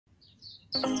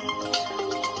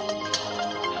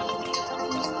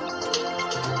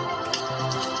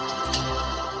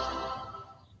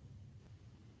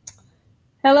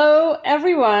Hello,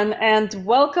 everyone, and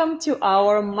welcome to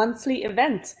our monthly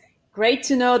event. Great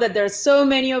to know that there are so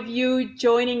many of you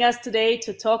joining us today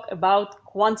to talk about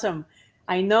quantum.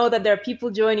 I know that there are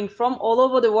people joining from all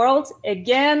over the world.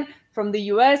 Again, from the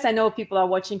US, I know people are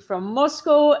watching from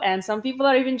Moscow, and some people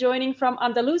are even joining from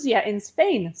Andalusia in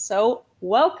Spain. So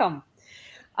welcome.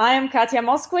 I am Katja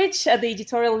Moskowitz, the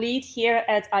editorial lead here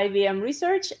at IBM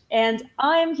Research, and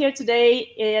I am here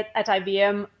today at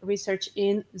IBM Research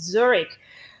in Zurich,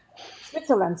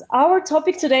 Switzerland. Our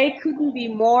topic today couldn't be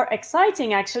more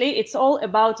exciting, actually. It's all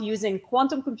about using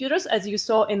quantum computers, as you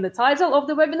saw in the title of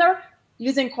the webinar,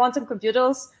 using quantum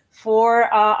computers for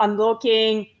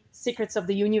unlocking secrets of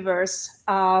the universe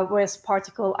with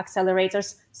particle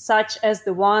accelerators, such as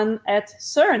the one at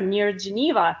CERN near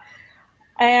Geneva.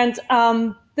 And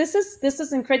this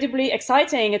is incredibly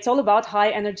exciting. It's all about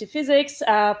high energy physics,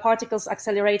 particles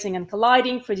accelerating and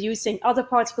colliding, producing other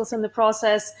particles in the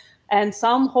process, and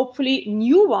some hopefully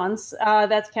new ones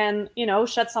that can,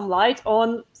 shed some light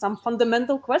on some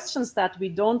fundamental questions that we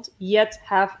don't yet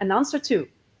have an answer to.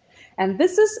 And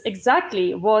this is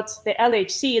exactly what the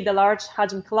LHC, the Large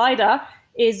Hadron Collider,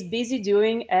 is busy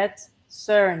doing at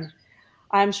CERN.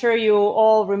 I'm sure you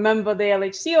all remember the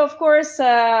LHC, of course,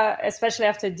 especially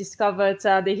after it discovered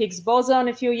the Higgs boson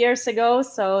a few years ago.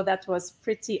 So that was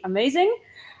pretty amazing.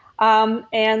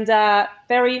 And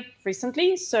very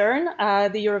recently,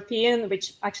 CERN, the European,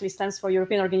 which actually stands for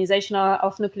European Organization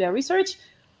of Nuclear Research,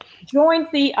 joined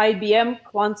the IBM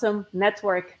Quantum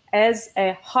Network as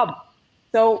a hub.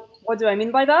 So what do I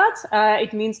mean by that?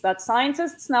 It means that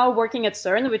scientists now working at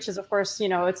CERN, which is, of course,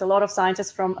 it's a lot of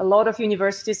scientists from a lot of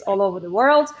universities all over the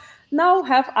world, now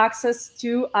have access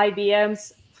to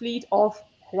IBM's fleet of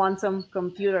quantum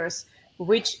computers,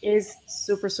 which is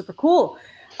super, super cool.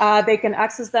 They can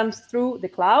access them through the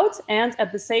cloud, and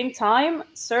at the same time,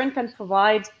 CERN can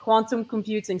provide quantum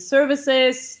computing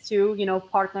services to,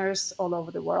 partners all over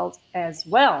the world as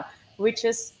well, which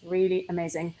is really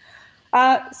amazing.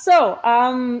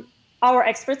 Our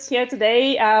experts here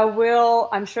today will,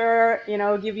 I'm sure,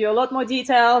 give you a lot more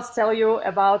details, tell you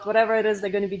about whatever it is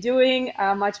they're going to be doing,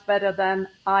 much better than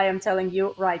I am telling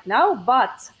you right now.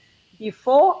 But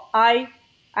before I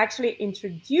actually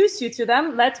introduce you to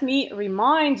them, let me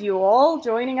remind you all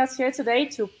joining us here today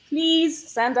to please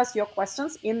send us your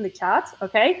questions in the chat,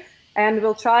 okay? And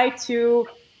we'll try to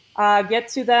get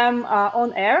to them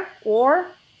on air or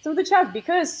through the chat,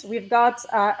 because we've got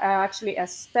actually a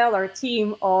stellar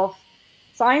team of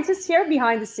scientists here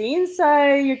behind the scenes.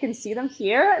 You can see them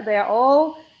here. They're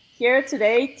all here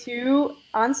today to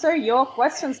answer your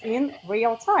questions in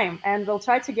real time. And we'll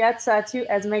try to get to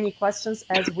as many questions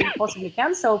as we possibly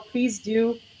can. So please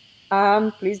do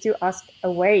ask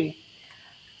away.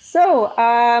 So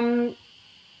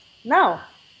now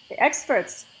the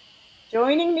experts.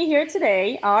 Joining me here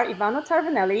today are Ivano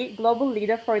Tarvanelli, Global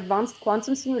Leader for Advanced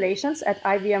Quantum Simulations at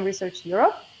IBM Research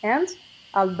Europe, and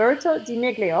Alberto Di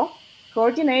Meglio,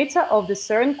 Coordinator of the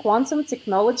CERN Quantum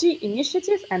Technology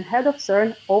Initiative and Head of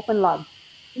CERN Open Lab.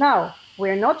 Now,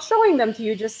 we're not showing them to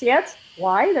you just yet.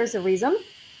 Why? There's a reason.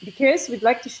 Because we'd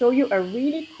like to show you a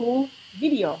really cool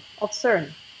video of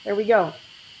CERN. There we go.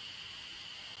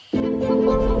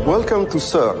 Welcome to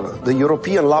CERN, the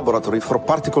European Laboratory for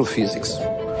Particle Physics.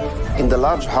 In the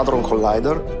Large Hadron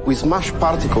Collider, we smash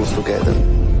particles together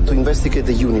to investigate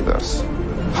the universe,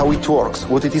 how it works,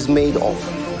 what it is made of.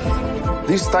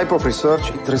 This type of research,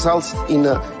 it results in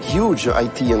huge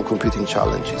IT and computing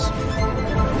challenges.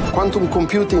 Quantum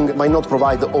computing might not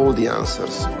provide all the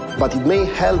answers, but it may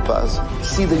help us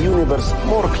see the universe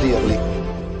more clearly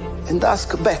and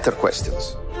ask better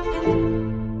questions.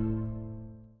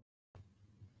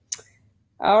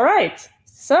 All right,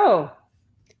 so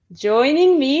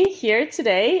joining me here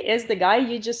today is the guy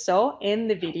you just saw in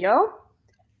the video,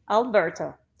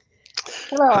 Alberto.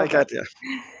 Hello. Hi, Katja.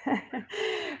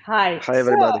 Hi. Hi,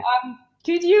 everybody. So,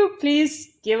 could you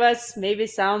please give us maybe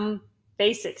some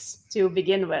basics to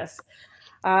begin with?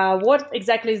 What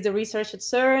exactly is the research at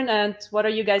CERN, and what are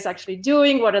you guys actually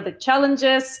doing? What are the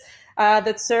challenges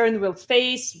that CERN will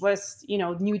face with,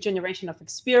 new generation of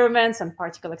experiments and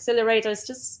particle accelerators?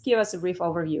 Just give us a brief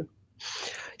overview.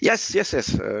 Yes,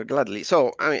 gladly.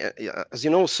 So, as you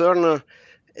know, CERN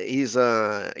is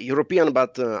a European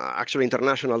but actually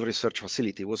international research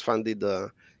facility. It was founded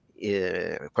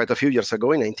quite a few years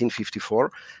ago in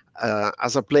 1954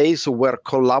 as a place where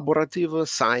collaborative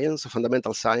science,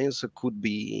 fundamental science, could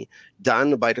be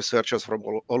done by researchers from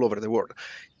all over the world.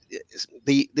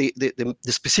 the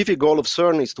specific goal of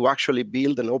CERN is to actually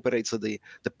build and operate the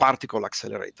particle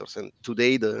accelerators. And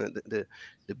today, the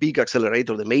big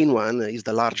accelerator, the main one, is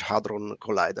the Large Hadron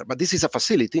Collider. But this is a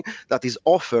facility that is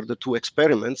offered to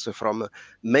experiments from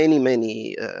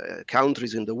many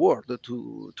countries in the world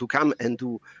to come and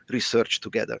do research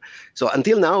together. So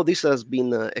until now, this has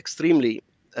been extremely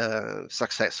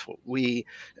successful. We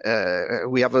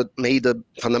have made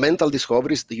fundamental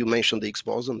discoveries. You mentioned the Higgs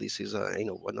boson. This is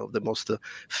one of the most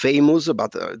famous,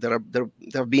 but there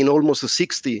have been almost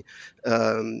 60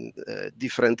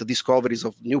 different discoveries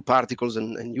of new particles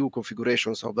and new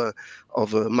configurations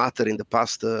of matter in the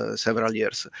past several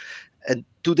years. And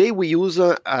today we use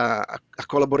a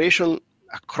collaboration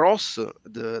across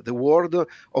the world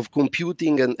of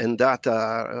computing and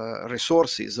data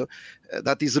resources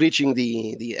that is reaching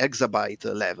the exabyte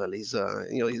level, is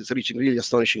reaching really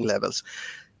astonishing levels.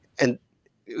 And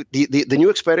the new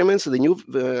experiments, the new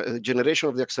generation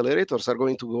of the accelerators are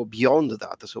going to go beyond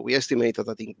that. So we estimate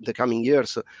that in the coming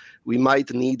years, we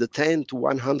might need 10 to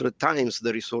 100 times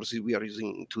the resources we are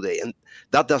using today. And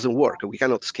that doesn't work. We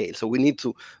cannot scale. So we need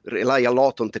to rely a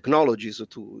lot on technologies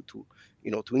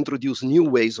to introduce new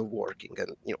ways of working.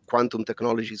 And quantum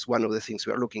technology is one of the things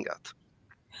we are looking at.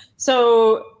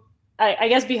 So I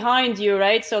guess behind you,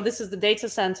 right? So this is the data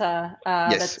center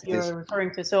yes, that you're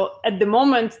referring to. So at the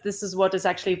moment, this is what is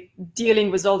actually dealing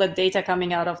with all that data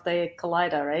coming out of the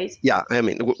collider, right? Yeah, I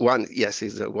mean, is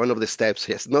one of the steps.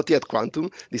 Yes, not yet quantum.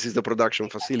 This is the production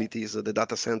facilities, the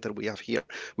data center we have here,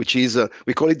 which is,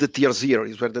 we call it the tier 0,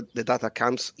 is where the data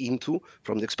comes into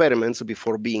from the experiments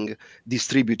before being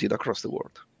distributed across the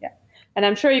world. Yeah. And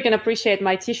I'm sure you can appreciate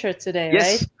my T-shirt today,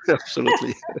 yes, right? Yes,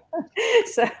 absolutely.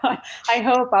 So I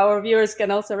hope our viewers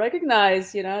can also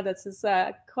recognize, this is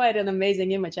quite an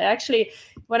amazing image.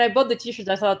 When I bought the T-shirt,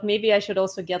 I thought maybe I should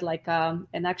also get like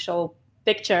an actual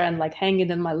picture and like hang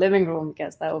it in my living room,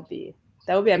 because that would be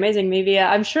amazing. Maybe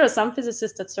I'm sure some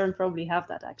physicists at CERN probably have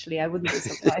that. Actually, I wouldn't be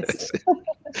surprised.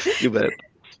 You bet.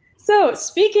 So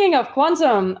speaking of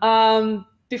quantum.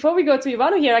 Before we go to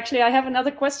Ivano here, actually, I have another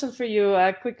question for you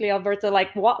quickly, Alberto.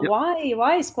 Like,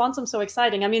 why is quantum so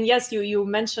exciting? I mean, yes, you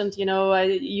mentioned,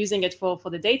 using it for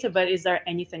the data, but is there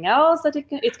anything else that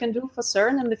it can do for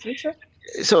CERN in the future?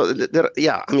 So there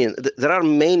are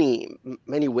many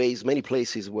ways, many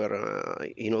places where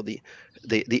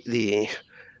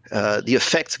the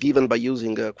effects given by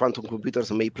using quantum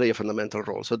computers may play a fundamental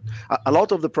role. So a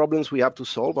lot of the problems we have to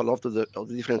solve, a lot of the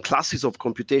different classes of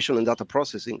computation and data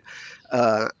processing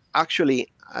actually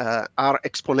are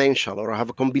exponential or have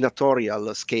a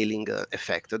combinatorial scaling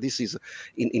effect. This is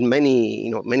in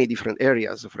many different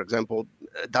areas. For example,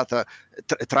 data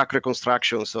track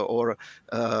reconstructions or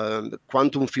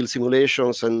quantum field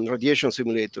simulations and radiation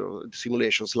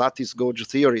simulations, lattice gauge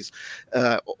theories.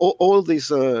 All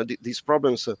these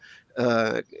problems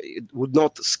would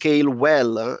not scale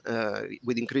well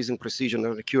with increasing precision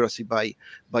and accuracy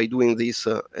by doing this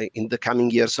in the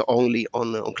coming years only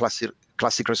on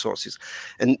classic resources.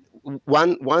 And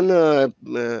one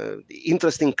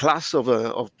interesting class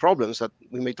of problems that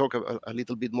we may talk a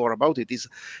little bit more about it is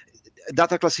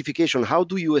data classification. How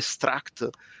do you extract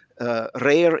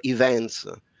rare events,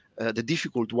 the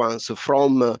difficult ones,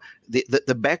 from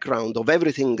the background of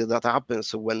everything that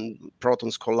happens when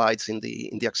protons collide in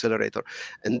the accelerator?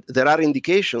 And there are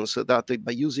indications that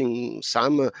by using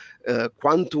some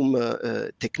quantum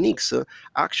techniques,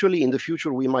 actually in the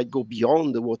future we might go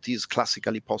beyond what is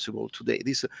classically possible today.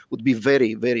 This would be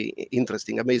very, very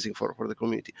interesting, amazing for the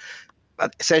community.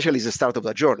 But essentially, it's the start of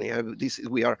the journey.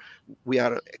 We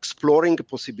are exploring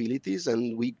possibilities,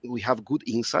 and we have good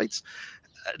insights.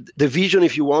 The vision,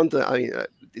 if you want,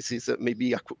 this is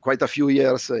maybe quite a few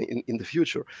years in the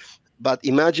future. But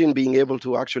imagine being able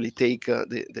to actually take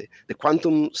the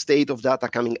quantum state of data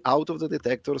coming out of the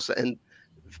detectors and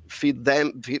feed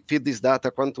this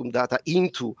data, quantum data,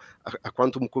 into a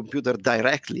quantum computer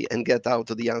directly and get out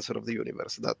the answer of the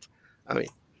universe.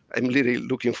 I'm really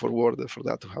looking forward for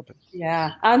that to happen.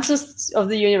 Yeah, answers of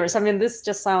the universe. I mean, this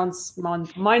just sounds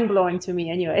mind-blowing to me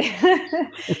anyway.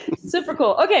 Super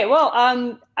cool. Okay, well,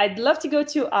 I'd love to go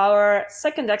to our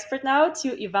second expert now,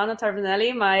 to Ivano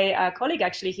Tarvanelli, my colleague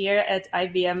actually here at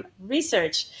IBM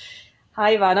Research.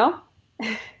 Hi, Ivano.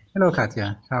 Hello,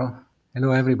 Katia.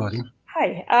 Hello, everybody.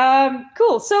 Hi.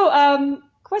 Cool. So,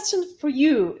 question for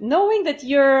you. Knowing that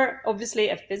you're obviously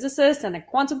a physicist and a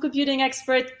quantum computing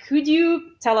expert, could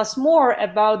you tell us more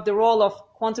about the role of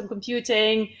quantum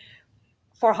computing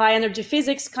for high energy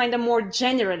physics, kind of more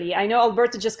generally? I know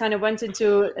Alberto just kind of went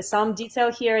into some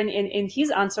detail here in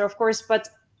his answer, of course, but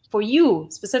for you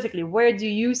specifically, where do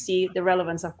you see the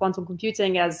relevance of quantum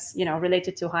computing as,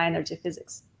 related to high energy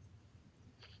physics?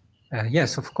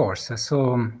 Yes, of course.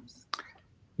 So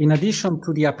in addition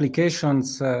to the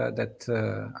applications that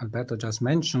Alberto just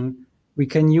mentioned, we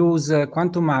can use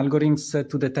quantum algorithms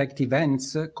to detect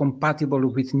events compatible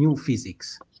with new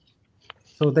physics.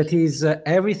 So that is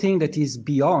everything that is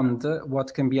beyond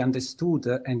what can be understood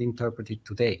and interpreted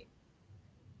today.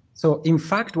 So in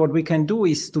fact, what we can do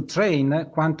is to train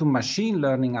quantum machine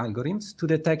learning algorithms to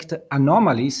detect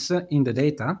anomalies in the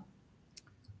data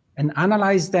and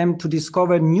analyze them to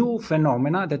discover new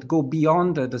phenomena that go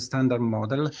beyond the standard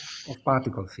model of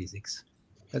particle physics.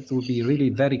 That would be really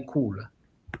very cool.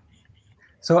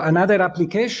 So another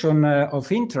application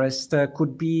of interest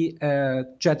could be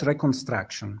jet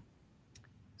reconstruction.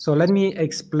 So let me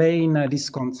explain this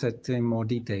concept in more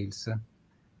details.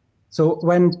 So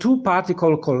when two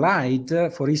particles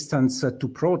collide, for instance, two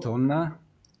protons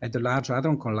at the Large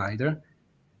Hadron Collider,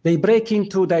 they break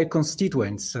into their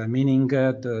constituents, meaning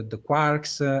the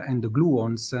quarks and the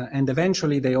gluons, and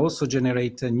eventually they also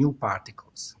generate new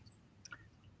particles.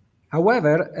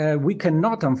 However, we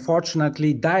cannot,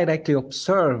 unfortunately, directly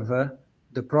observe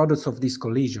the products of these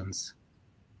collisions.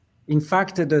 In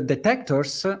fact, the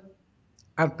detectors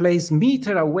are placed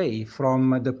meters away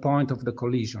from the point of the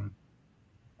collision.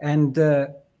 And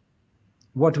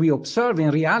what we observe in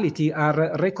reality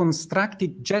are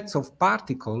reconstructed jets of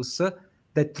particles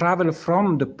that travel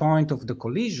from the point of the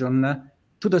collision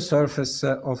to the surface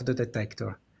of the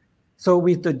detector. So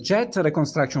with the jet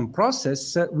reconstruction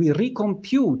process, we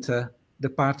recompute the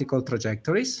particle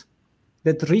trajectories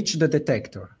that reach the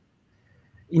detector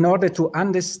in order to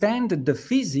understand the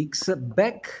physics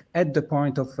back at the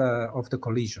point of the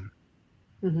collision.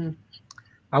 Mm-hmm.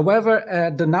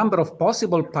 However, the number of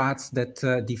possible paths that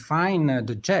define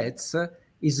the jets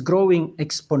is growing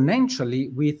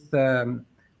exponentially with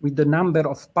the number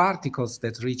of particles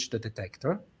that reach the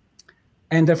detector.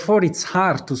 And therefore, it's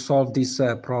hard to solve this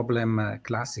problem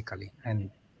classically.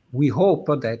 And we hope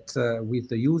that with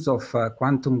the use of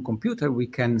quantum computer, we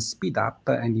can speed up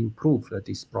and improve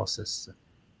this process.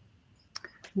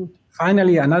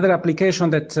 Finally, another application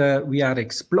that we are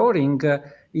exploring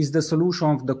is the solution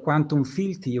of the quantum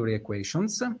field theory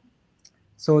equations.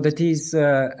 So that is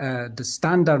the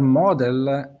standard model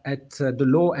at the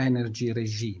low energy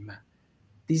regime.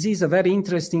 This is a very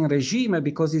interesting regime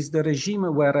because it's the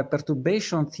regime where a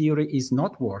perturbation theory is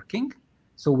not working,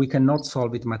 so we cannot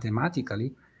solve it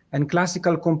mathematically, and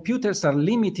classical computers are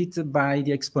limited by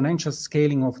the exponential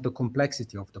scaling of the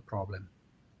complexity of the problem.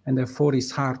 And therefore,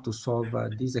 it's hard to solve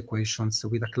these equations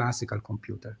with a classical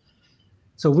computer.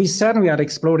 So we certainly are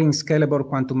exploring scalable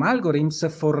quantum algorithms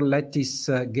for lattice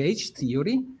gauge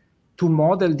theory to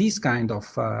model these kind of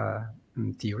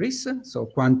theories. So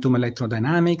quantum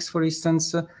electrodynamics, for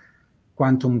instance,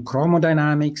 quantum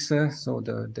chromodynamics, so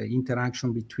the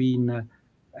interaction between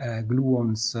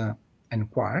gluons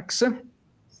and quarks,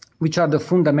 which are the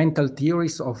fundamental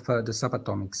theories of the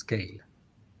subatomic scale.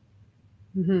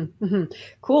 Mm-hmm, mm-hmm.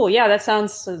 Cool. Yeah, that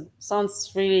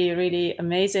sounds really, really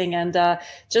amazing. And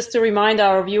just to remind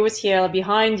our viewers here,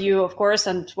 behind you, of course,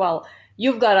 and well,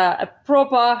 you've got a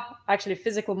proper, actually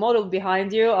physical model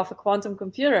behind you of a quantum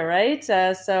computer, right?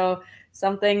 So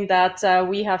something that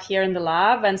we have here in the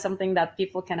lab and something that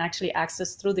people can actually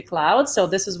access through the cloud. So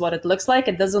this is what it looks like.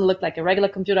 It doesn't look like a regular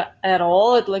computer at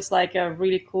all. It looks like a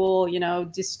really cool,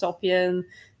 dystopian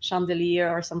chandelier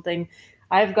or something.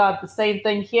 I've got the same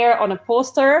thing here on a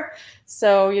poster.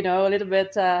 So, a little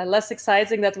bit less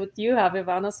exciting than what you have,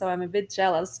 Ivana. So I'm a bit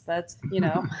jealous, but,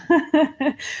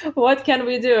 what can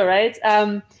we do, right?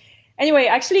 Anyway,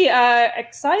 actually,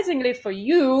 excitingly for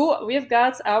you, we've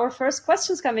got our first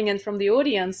questions coming in from the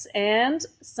audience. And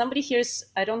somebody here's,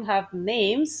 I don't have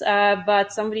names,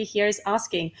 but somebody here is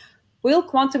asking, will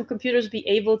quantum computers be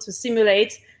able to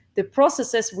simulate the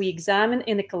processes we examine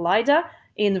in a collider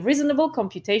in reasonable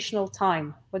computational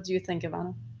time? What do you think,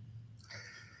 Ivana?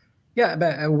 Yeah,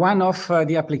 but one of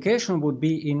the application would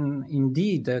be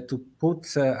indeed to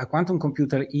put a quantum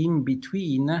computer in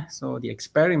between, so the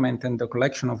experiment and the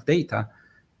collection of data.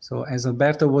 So as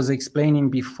Alberto was explaining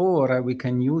before, we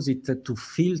can use it to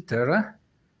filter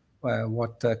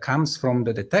what comes from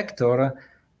the detector,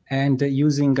 and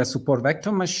using a support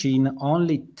vector machine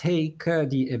only take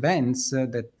the events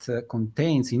that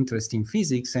contains interesting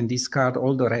physics and discard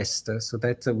all the rest, so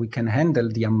that we can handle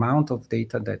the amount of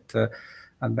data that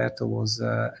Alberto was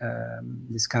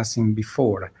discussing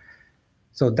before.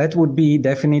 So that would be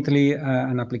definitely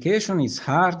an application. It's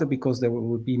hard because there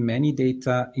would be many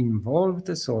data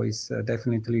involved, so it's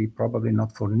definitely probably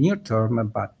not for near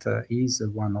term, but is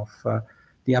one of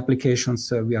the the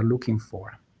applications we are looking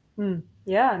for.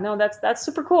 Yeah, no, that's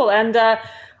super cool. And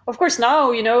of course,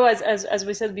 now, you know, as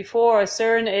we said before,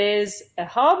 CERN is a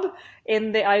hub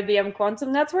in the IBM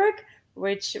quantum network,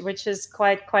 which is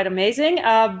quite amazing.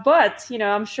 But, you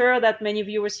know, I'm sure that many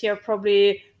viewers here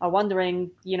probably are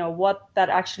wondering, you know, what that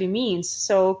actually means.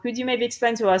 So could you maybe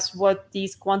explain to us what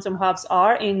these quantum hubs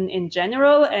are in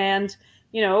general, and,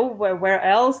 you know, where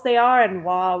else they are, and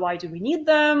why do we need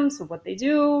them? So what they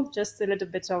do, just a little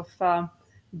bit of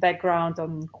background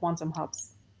on quantum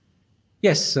hubs.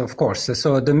 Yes, of course.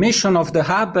 So the mission of the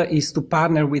hub is to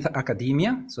partner with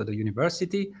academia, so the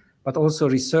university, but also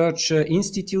research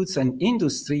institutes and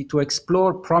industry to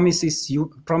explore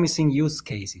promising use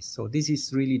cases. So this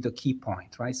is really the key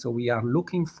point, right? So we are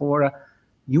looking for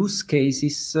use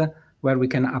cases where we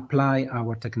can apply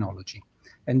our technology.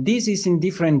 And this is in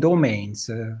different domains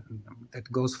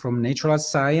that goes from natural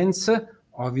science,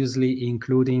 obviously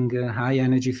including high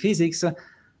energy physics,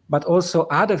 but also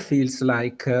other fields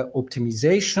like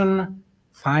optimization,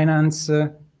 finance,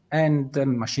 and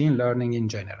machine learning in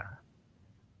general.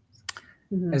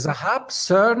 As a hub,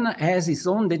 CERN has its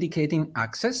own dedicated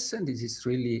access, and this is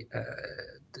really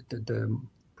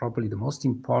probably the most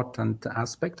important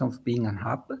aspect of being a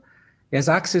hub. It has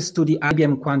access to the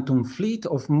IBM quantum fleet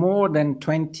of more than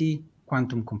 20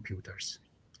 quantum computers.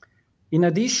 In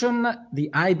addition, the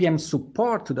IBM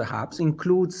support to the hubs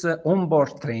includes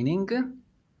onboard training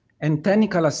and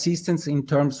technical assistance in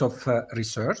terms of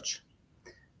research.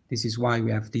 This is why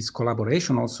we have this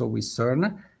collaboration also with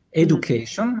CERN.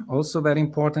 Education, also very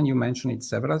important, you mentioned it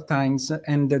several times,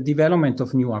 and the development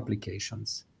of new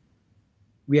applications.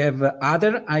 We have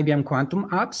other IBM quantum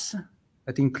hubs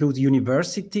that include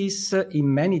universities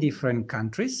in many different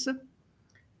countries.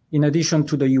 In addition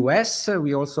to the US,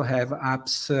 we also have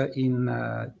hubs in,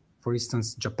 for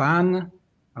instance, Japan,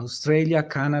 Australia,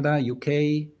 Canada,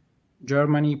 UK,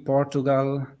 Germany,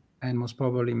 Portugal, and most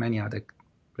probably many other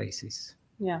places.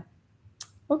 Yeah.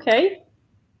 Okay.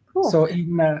 Cool. So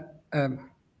in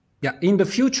the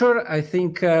future, I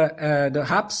think the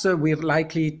hubs will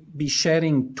likely be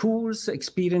sharing tools,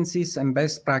 experiences, and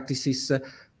best practices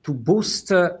to boost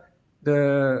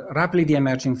the rapidly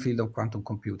emerging field of quantum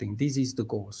computing. This is the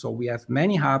goal. So we have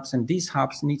many hubs, and these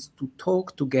hubs need to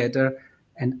talk together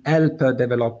and help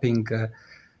developing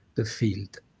the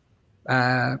field.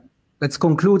 Let's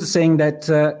conclude saying that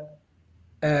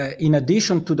in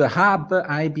addition to the hub,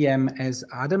 IBM has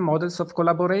other models of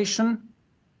collaboration.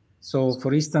 So,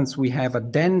 for instance, we have a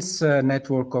dense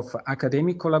network of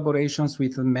academic collaborations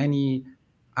with many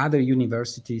other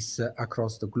universities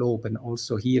across the globe. And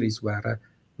also here is where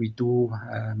we do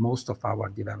most of our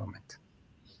development.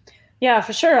 Yeah,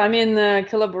 for sure. I mean,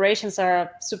 collaborations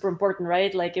are super important,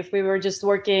 right? Like if we were just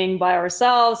working by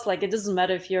ourselves, like it doesn't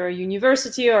matter if you're a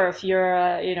university or if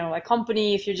you're, you know, a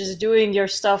company, if you're just doing your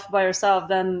stuff by yourself,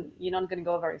 then you're not going to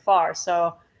go very far.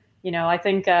 So, you know, I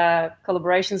think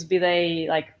collaborations, be they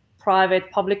like private,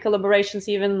 public collaborations,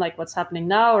 even like what's happening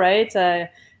now, right?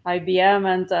 IBM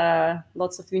and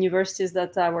lots of universities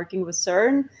that are working with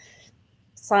CERN.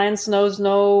 Science knows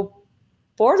no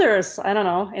borders. I don't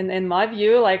know. In my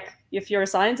view, like if you're a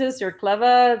scientist, you're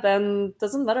clever, then it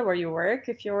doesn't matter where you work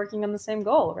if you're working on the same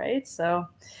goal, right? So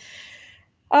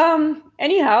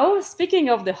anyhow, speaking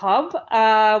of the hub,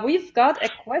 we've got a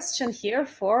question here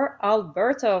for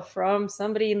Alberto from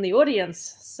somebody in the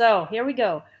audience. So here we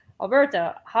go.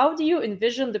 Alberto, how do you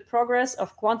envision the progress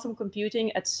of quantum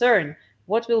computing at CERN?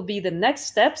 What will be the next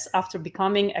steps after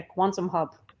becoming a quantum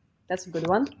hub? That's a good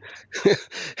one.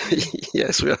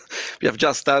 Yes, we have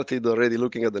just started already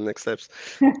looking at the next steps.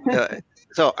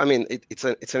 So, I mean, it's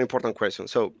an important question.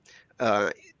 So,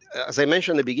 as I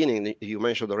mentioned at the beginning, you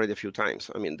mentioned already a few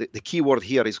times. I mean, the key word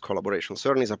here is collaboration.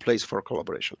 CERN is a place for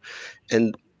collaboration,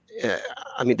 and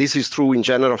I mean, this is true in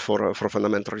general for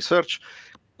fundamental research.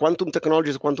 Quantum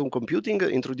technologies, quantum computing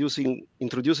introduces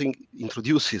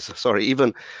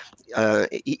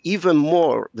even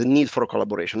more the need for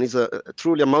collaboration. It's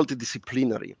truly a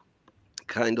multidisciplinary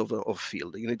kind of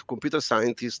field. You need computer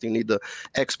scientists, you need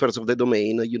experts of the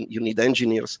domain, you need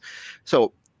engineers.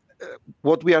 So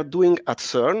what we are doing at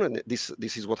CERN, and this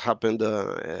is what happened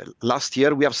last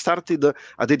year, we have started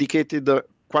a dedicated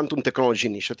quantum technology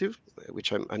initiative,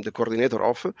 which I'm the coordinator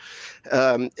of,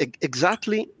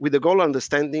 exactly with the goal of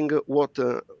understanding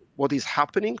what is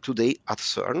happening today at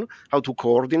CERN, how to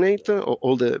coordinate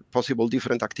all the possible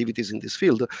different activities in this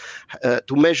field,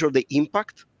 to measure the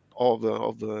impact of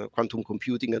quantum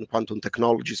computing and quantum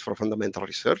technologies for fundamental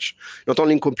research, not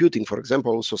only in computing, for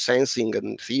example, also sensing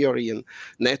and theory and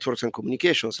networks and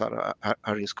communications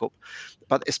are in scope,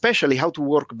 but especially how to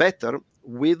work better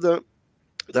with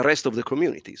the rest of the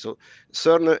community. So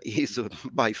CERN is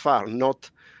by far not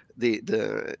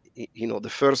the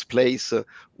first place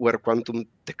where quantum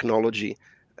technology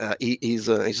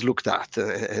is looked at,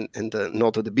 and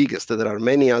not the biggest. There are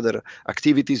many other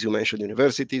activities. You mentioned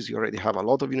universities. You already have a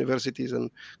lot of universities and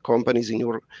companies in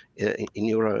your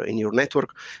network.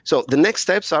 So the next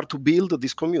steps are to build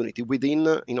this community within,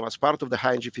 as part of the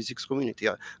high energy physics community.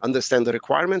 Understand the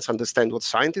requirements, understand what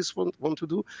scientists want to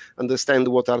do, understand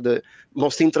what are the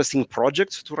most interesting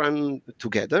projects to run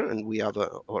together, and we have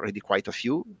already quite a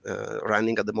few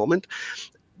running at the moment,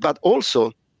 but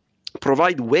also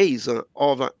provide ways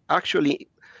of actually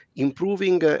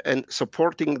improving and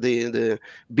supporting the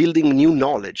building new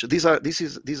knowledge. These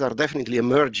are definitely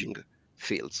emerging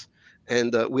fields,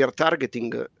 and we are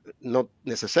targeting not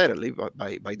necessarily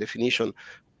by definition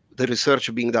the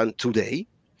research being done today,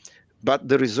 but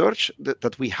the research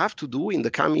that we have to do in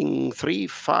the coming 3,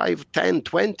 5, 10,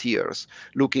 20 years,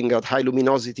 looking at high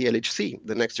luminosity LHC,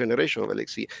 the next generation of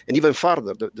LHC, and even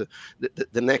further,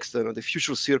 the next, the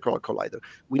future circular collider.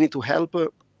 We need to help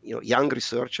young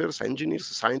researchers, engineers,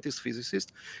 scientists,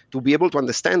 physicists, to be able to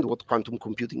understand what quantum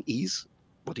computing is,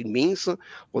 what it means,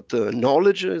 what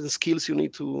knowledge and skills you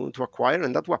need to acquire,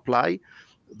 and that to apply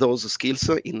those skills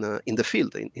in the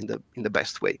field in the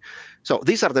best way. So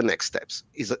these are the next steps: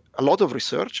 is a lot of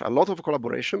research, a lot of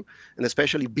collaboration, and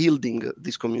especially building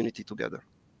this community together.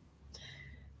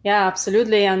 Yeah,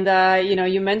 absolutely. And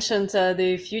you mentioned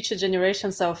the future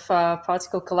generations of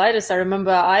particle colliders. I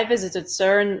remember I visited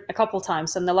CERN a couple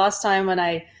times, and the last time when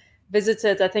I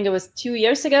visited, I think it was 2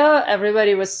 years ago,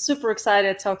 everybody was super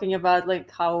excited, talking about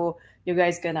like how you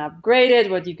guys gonna upgrade it,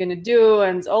 what you're gonna do,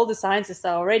 and all the scientists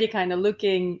are already kind of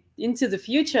looking into the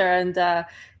future and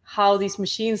how these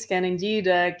machines can indeed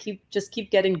keep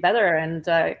getting better. And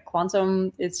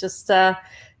quantum, it's just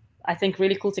I think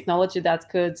really cool technology that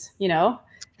could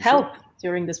help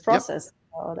during this process.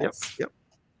 So that's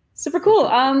super cool.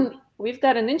 We've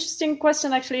got an interesting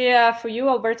question actually for you,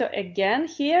 Alberto, again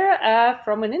here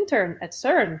from an intern at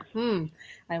CERN.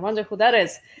 I wonder who that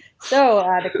is. So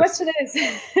the question is,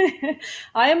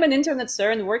 I am an intern at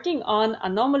CERN working on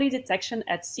anomaly detection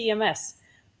at CMS.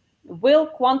 Will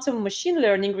quantum machine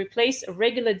learning replace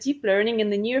regular deep learning in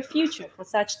the near future for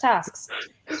such tasks?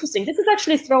 Interesting. This is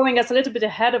actually throwing us a little bit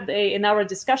ahead of in our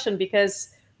discussion, because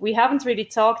we haven't really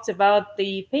talked about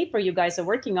the paper you guys are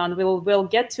working on. We'll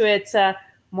get to it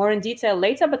more in detail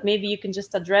later, but maybe you can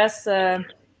just address the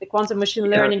quantum machine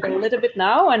learning a little bit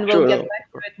now, and we'll get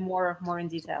back to it more in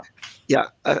detail. Yeah,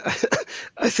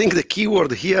 I think the key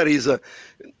word here is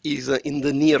in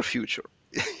the near future.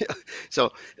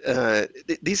 So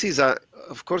this is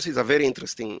of course, is a very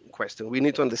interesting question. We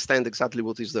need to understand exactly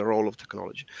what is the role of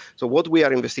technology. So what we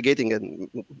are investigating, and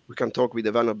we can talk with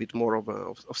Ivan a bit more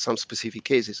of some specific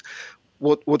cases.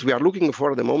 What we are looking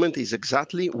for at the moment is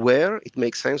exactly where it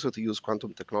makes sense to use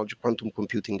quantum technology, quantum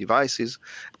computing devices,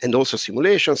 and also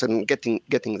simulations, and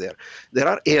getting there. There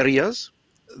are areas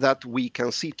that we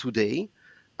can see today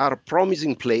are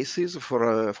promising places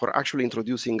for actually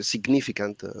introducing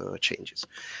significant changes.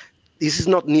 This is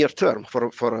not near term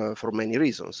for many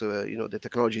reasons. The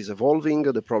technology is evolving,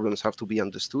 the problems have to be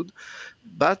understood,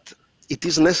 but it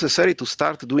is necessary to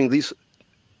start doing this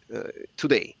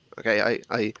today. Okay,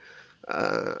 I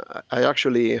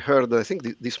actually heard, I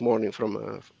think this morning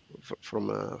from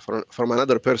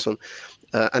another person,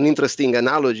 an interesting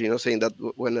analogy, saying that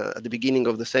when at the beginning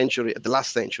of the century, the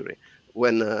last century,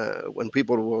 when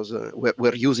people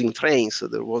were using trains,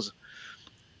 there was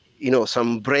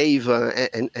some brave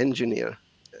engineer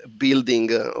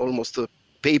building almost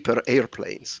paper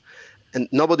airplanes. And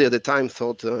nobody at the time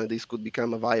thought this could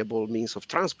become a viable means of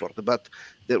transport. But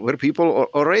there were people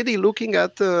already looking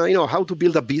at how to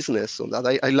build a business on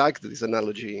that. I liked this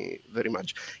analogy very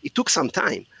much. It took some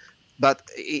time, but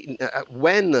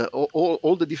when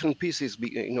all the different pieces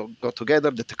got together,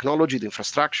 the technology, the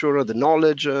infrastructure, the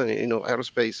knowledge,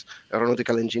 aerospace,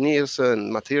 aeronautical engineers,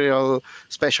 and material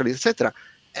specialists, etc.,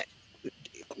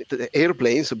 the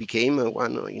airplanes became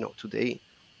one. Today,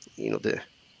 the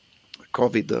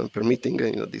COVID permitting,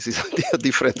 this is a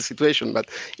different situation, but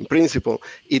in principle,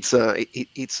 it's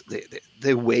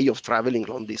the way of traveling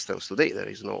long distance today. There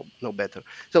is no better.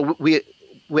 So we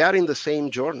are in the same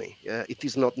journey. It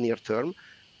is not near term,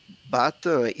 but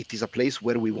it is a place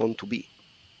where we want to be.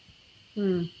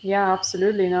 Yeah,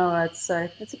 absolutely. No, it's a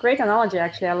great analogy.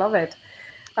 Actually, I love it.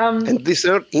 And this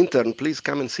intern, please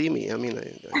come and see me. I mean,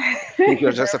 I think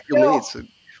you're just a few minutes.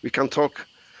 We can talk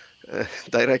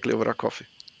directly over a coffee.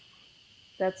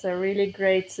 That's a really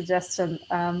great suggestion.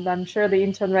 I'm sure the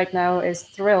intern right now is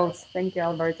thrilled. Thank you,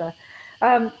 Alberta.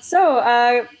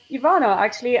 Ivano,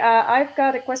 actually, I've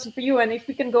got a question for you, and if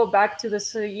we can go back to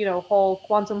this, whole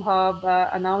Quantum Hub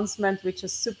announcement, which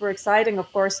is super exciting,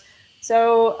 of course.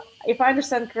 So, if I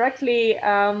understand correctly,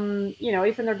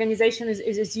 if an organization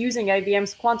is using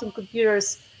IBM's quantum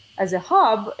computers as a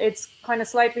hub, it's kind of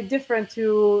slightly different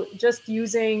to just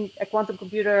using a quantum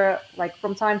computer like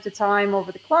from time to time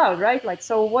over the cloud, right? Like,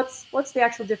 so what's the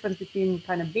actual difference between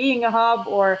kind of being a hub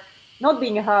or not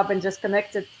being a hub and just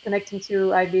connecting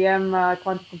to IBM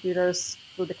quantum computers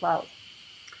through the cloud?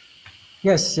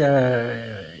 Yes,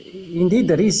 indeed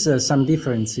there is some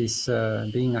differences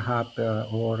being a hub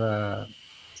or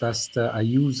just a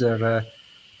user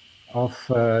of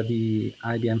the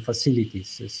IBM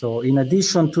facilities. So in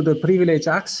addition to the privileged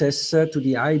access to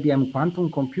the IBM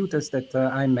quantum computers that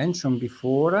I mentioned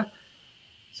before,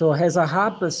 so as a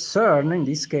hub, CERN, in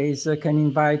this case, can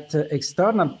invite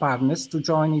external partners to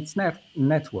join its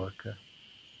network.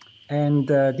 And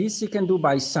this you can do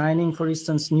by signing, for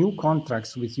instance, new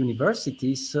contracts with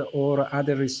universities or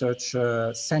other research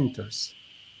centers.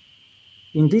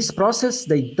 In this process,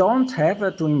 they don't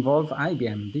have to involve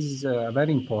IBM. This is a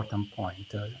very important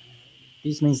point.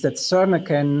 This means that CERN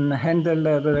can handle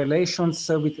the relations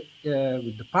with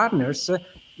the partners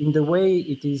in the way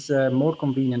it is more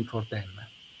convenient for them.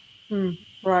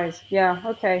 Right. Yeah.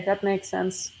 Okay. That makes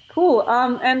sense. Cool.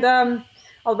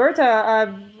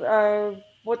 Alberta,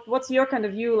 what's your kind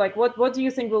of view? Like, what do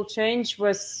you think will change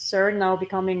with CERN now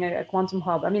becoming a quantum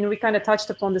hub? I mean, we kind of touched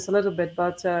upon this a little bit,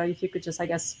 but if you could just, I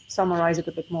guess, summarize it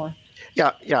a bit more.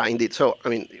 Yeah, indeed. So, I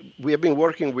mean, we have been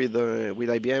working with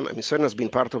IBM. I mean, CERN has been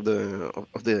part of the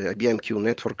IBM Q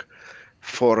network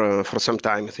for some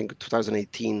time. I think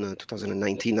 2018,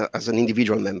 2019, as an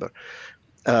individual member.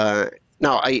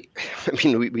 Now, I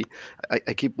mean,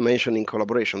 I keep mentioning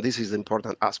collaboration. This is the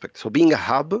important aspect. So, being a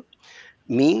hub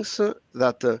means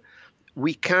that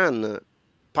we can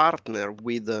partner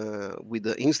with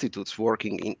the institutes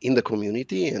working in the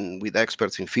community and with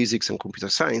experts in physics and computer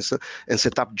science and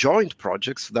set up joint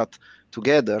projects that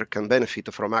together can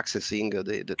benefit from accessing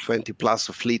the 20 plus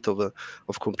fleet of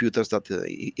computers that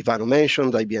Ivano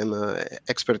mentioned, IBM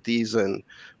expertise, and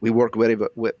we work very well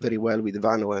with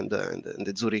Ivano and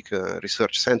the Zurich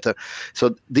Research Center.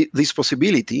 So this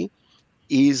possibility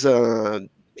is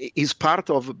part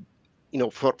of,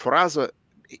 for us,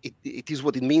 it is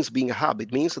what it means being a hub.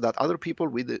 It means that other people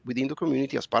within the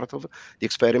community, as part of the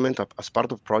experiment, as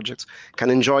part of projects, can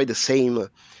enjoy the same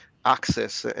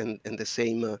access and the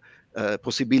same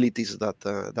possibilities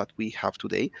that we have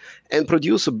today, and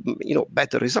produce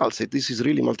better results. This is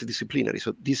really multidisciplinary.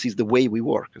 So this is the way we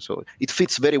work. So it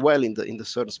fits very well in the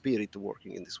CERN spirit,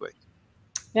 working in this way.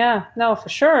 Yeah, no, for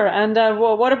sure. And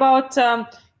what about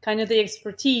kind of the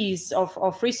expertise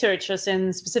of researchers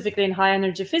specifically in high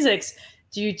energy physics?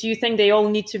 Do you think they all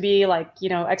need to be like,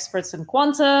 experts in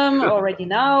quantum already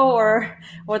now, or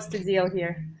what's the deal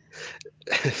here?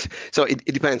 So it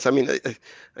depends. I mean,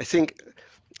 I think,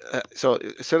 so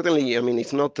certainly, I mean,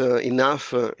 it's not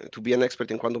enough to be an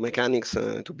expert in quantum mechanics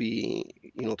to be,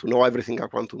 to know everything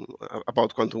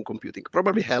about quantum computing.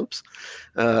 Probably helps,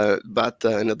 but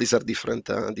these are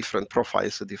different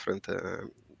profiles, different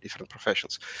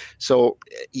professions. So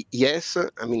yes,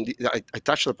 I mean, I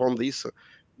touched upon this.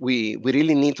 We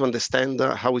really need to understand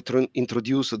how we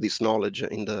introduce this knowledge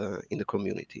in the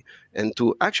community, and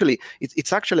to actually,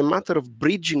 it's actually a matter of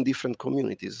bridging different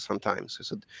communities sometimes.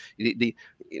 So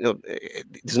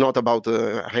it's not about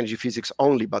energy physics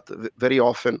only, but very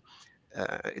often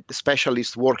the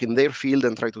specialists work in their field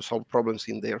and try to solve problems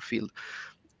in their field.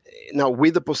 Now,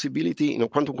 with the possibility,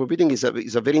 quantum computing is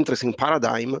a very interesting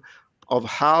paradigm of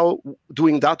how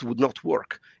doing that would not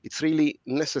work. It's really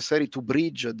necessary to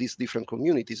bridge these different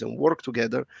communities and work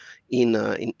together in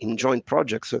joint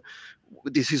projects.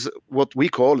 This is what we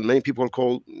call, many people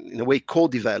call, in a way,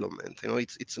 co-development.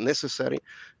 It's necessary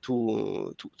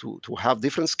to have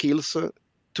different skills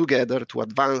together to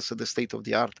advance the state of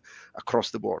the art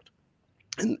across the board.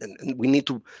 And we need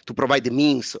to provide the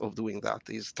means of doing that.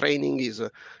 Is training, is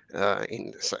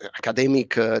in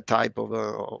academic type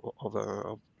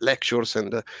of lectures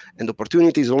and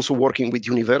opportunities. Also working with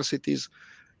universities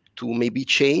to maybe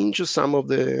change some of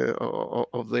their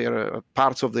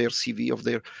parts of their CV, of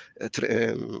their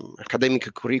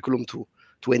academic curriculum to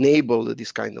enable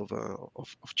this kind of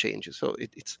changes. So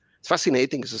it's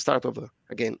fascinating. It's the start of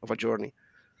a journey.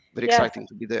 Very exciting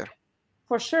to be there.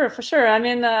 For sure. I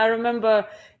mean, I remember,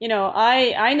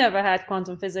 I never had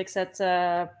quantum physics at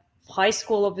high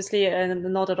school, obviously, and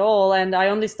not at all. And I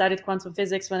only studied quantum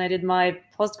physics when I did my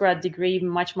postgrad degree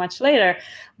much later.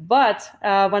 But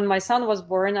when my son was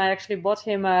born, I actually bought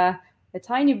him a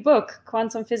tiny book,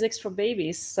 Quantum Physics for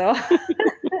Babies. So,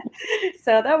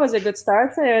 so that was a good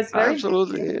start. It was very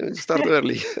absolutely start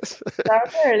early.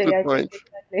 start early. Good I point. think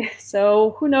exactly.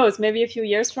 So who knows? Maybe a few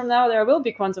years from now, there will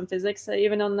be quantum physics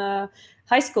even on the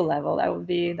high school level. That would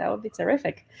be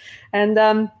terrific. And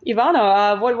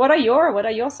Ivano, what are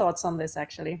your thoughts on this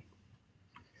actually?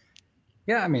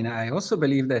 Yeah, I mean, I also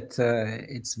believe that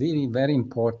it's very, very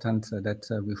important that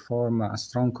we form a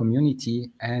strong community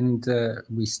and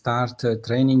we start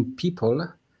training people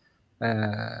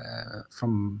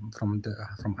from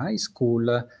high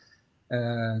school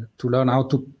to learn how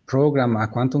to program a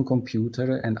quantum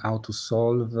computer and how to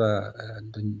solve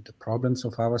the problems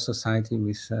of our society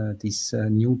with this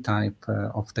new type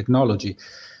of technology.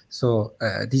 So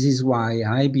this is why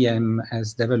IBM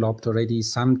has developed already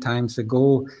some time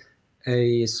ago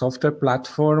a software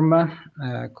platform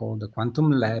called the Quantum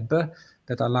Lab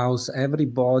that allows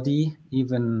everybody,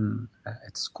 even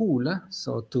at school,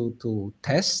 so to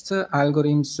test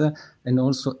algorithms and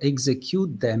also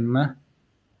execute them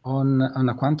on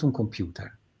a quantum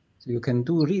computer. So you can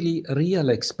do really real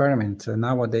experiment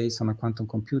nowadays on a quantum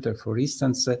computer. For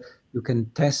instance, you can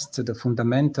test the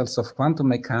fundamentals of quantum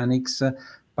mechanics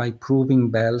by proving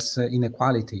Bell's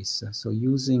inequalities. So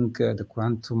using the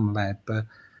Quantum Lab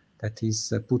that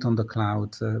is put on the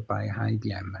cloud by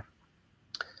IBM.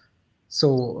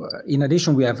 So in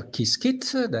addition, we have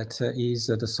Qiskit, that is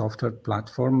the software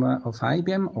platform of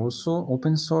IBM, also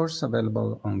open source,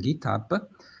 available on GitHub,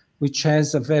 which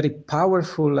has a very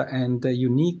powerful and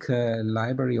unique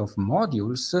library of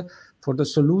modules for the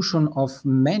solution of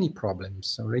many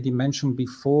problems. Already mentioned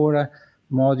before,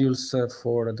 modules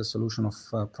for the solution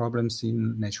of problems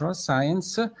in natural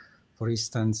science, for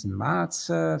instance, in maths,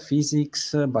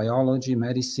 physics, biology,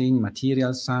 medicine,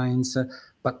 material science,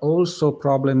 but also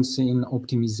problems in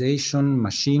optimization,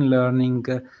 machine learning,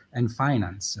 and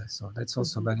finance. So that's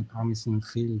also a very promising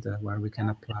field where we can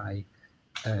apply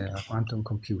a quantum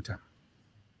computer.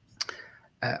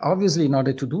 Obviously, in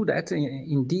order to do that,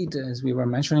 indeed, as we were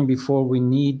mentioning before, we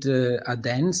need a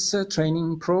dense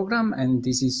training program, and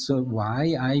this is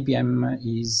why IBM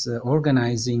is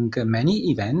organizing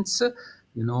many events.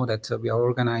 You know that we are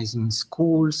organizing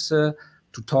schools,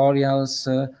 tutorials,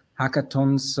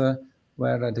 hackathons,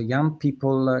 where the young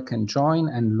people can join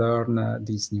and learn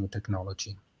this new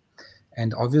technology.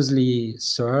 And obviously,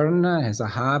 CERN as a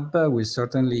hub will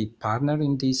certainly partner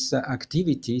in these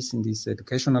activities, in these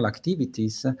educational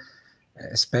activities,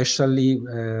 especially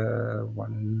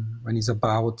when it's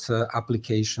about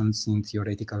applications in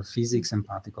theoretical physics and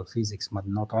particle physics, but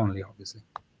not only, obviously.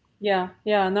 Yeah,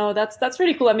 no, that's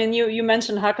really cool. I mean, you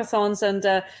mentioned hackathons, and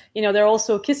there are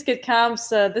also Qiskit camps.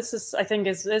 This is, I think,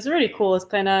 is really cool. It's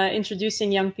kind of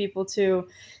introducing young people to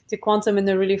quantum in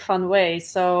a really fun way.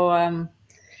 So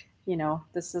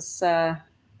this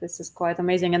is quite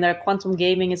amazing, and there are quantum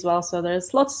gaming as well. So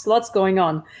there's lots going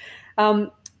on.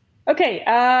 Okay,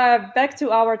 back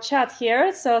to our chat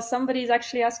here. So somebody's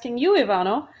actually asking you,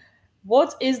 Ivano,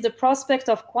 what is the prospect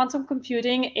of quantum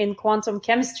computing in quantum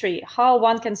chemistry? How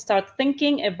one can start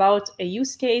thinking about a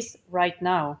use case right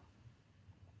now?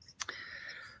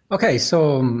 Okay,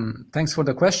 so thanks for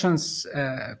the questions.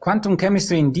 Quantum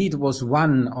chemistry indeed was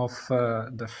one of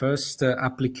the first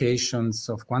applications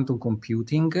of quantum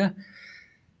computing,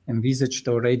 envisaged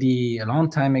already a long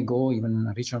time ago.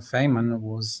 Even Richard Feynman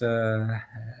was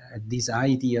this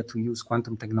idea to use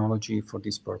quantum technology for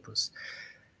this purpose.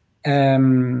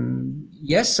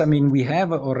 Yes, I mean, we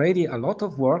have already a lot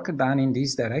of work done in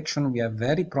this direction. We have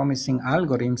very promising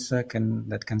algorithms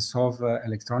that can solve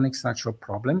electronic structural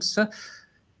problems.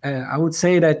 I would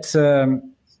say that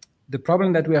the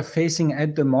problem that we are facing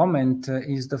at the moment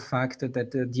is the fact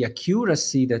that the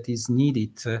accuracy that is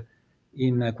needed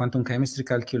in quantum chemistry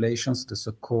calculations, the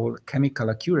so-called chemical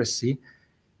accuracy,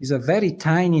 is a very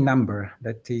tiny number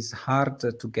that is hard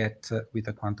to get with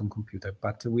a quantum computer.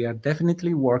 But we are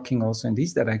definitely working also in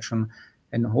this direction,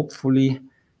 and hopefully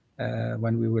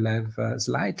when we will have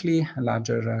slightly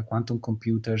larger quantum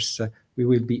computers, we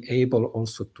will be able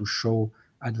also to show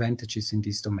advantages in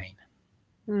this domain.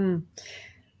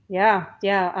 Yeah,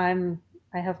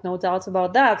 I have no doubt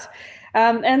about that.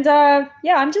 And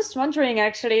I'm just wondering,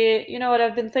 actually, what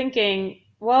I've been thinking.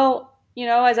 Well,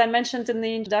 as I mentioned in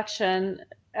the introduction,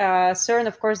 CERN,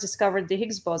 of course, discovered the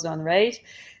Higgs boson, right?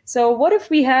 So what if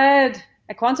we had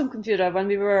a quantum computer when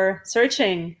we were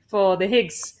searching for the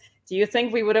Higgs? Do you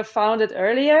think we would have found it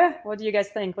earlier? What do you guys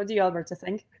think? What do you, Alberto,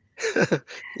 think?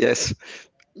 Yes,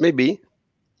 maybe.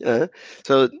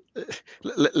 So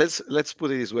let's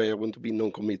put it this way. I want to be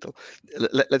non-committal.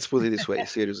 Let's put it this way,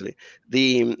 seriously.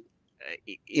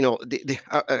 you know,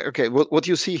 okay, what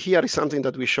you see here is something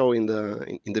that we show in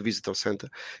the visitor center.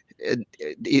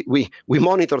 We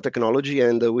monitor technology,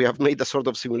 and we have made a sort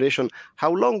of simulation.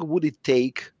 How long would it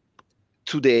take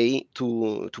today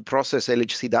to process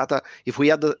LHC data if we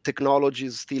had the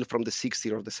technologies still from the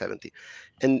 60s or the 70s?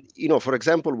 And, you know, for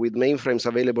example, with mainframes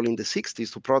available in the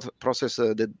 60s to process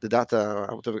the data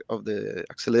out of the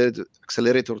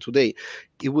accelerator today,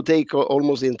 it would take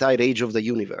almost the entire age of the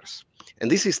universe. And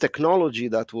this is technology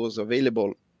that was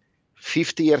available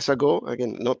 50 years ago,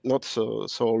 again, not so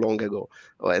long ago.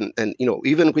 And you know,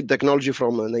 even with technology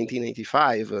from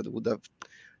 1985, would have,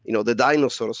 you know, the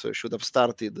dinosaurs should have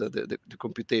started the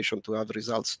computation to have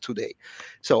results today.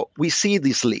 So we see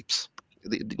these leaps.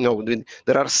 You know,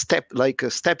 there are step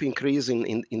increase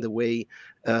in the way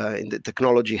in the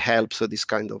technology helps this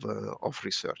kind of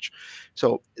research.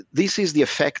 So this is the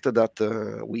effect that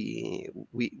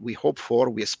we hope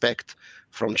for, we expect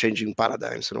from changing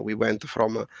paradigms. You know, we went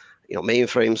from you know,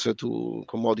 mainframes to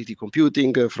commodity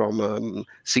computing, from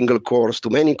single cores to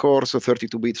many cores,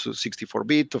 32 bits to 64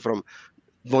 bit, from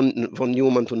von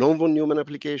Neumann to non-von Neumann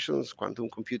applications. Quantum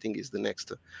computing is the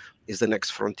next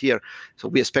frontier. So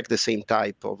we expect the same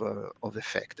type of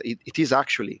effect. It is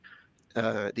actually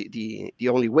the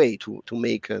only way to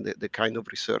make the kind of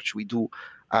research we do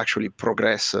actually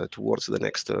progress towards the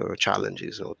next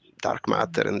challenges, you know, dark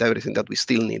matter and everything that we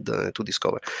still need to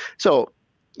discover. So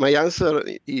my answer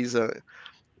is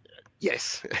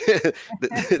yes.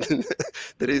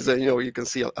 There is, you know, you can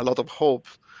see a lot of hope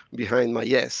behind my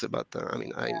yes, but I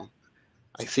mean,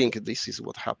 I think this is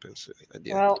what happens at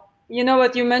the end. Well, you know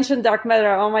what, you mentioned dark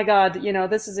matter. Oh my God, you know,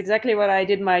 this is exactly what I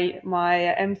did my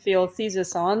MPhil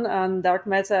thesis on dark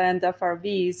matter and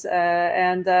FRBs.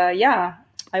 Yeah,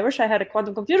 I wish I had a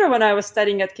quantum computer when I was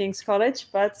studying at King's College,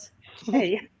 but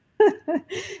hey,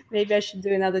 maybe I should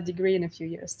do another degree in a few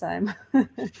years' time.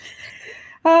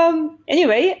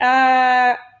 Anyway,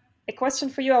 a question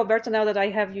for you, Alberto, now that I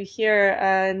have you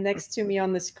here next to me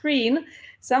on the screen.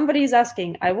 Somebody is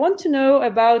asking, I want to know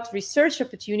about research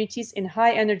opportunities in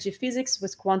high energy physics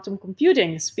with quantum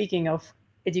computing. Speaking of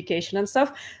education and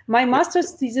stuff, my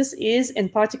master's thesis is in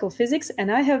particle physics,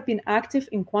 and I have been active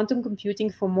in quantum computing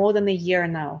for more than a year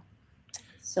now.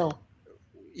 So,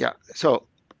 yeah, so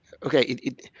okay,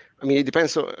 I mean, it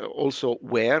depends also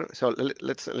where. So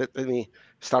let me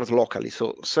start locally.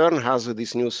 So CERN has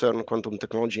this new CERN Quantum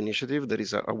Technology Initiative. There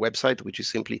is a website which is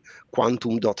simply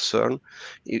quantum.cern.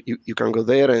 You can go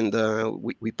there, and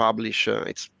we publish.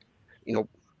 It's, you know,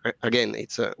 again,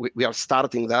 it's we are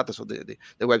starting that. So the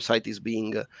website is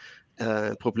being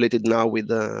populated now with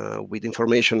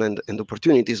information and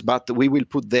opportunities, but we will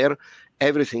put there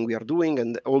everything we are doing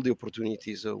and all the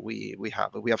opportunities we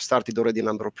have. We have started already a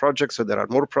number of projects, so there are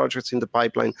more projects in the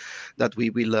pipeline that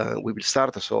we will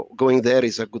start. So going there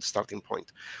is a good starting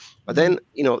point. But then,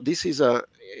 you know, this is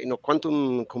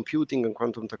quantum computing and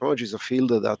quantum technology is a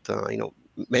field that you know,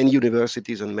 many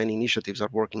universities and many initiatives are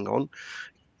working on.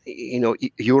 You know,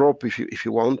 Europe, if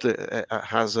you want,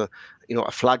 has a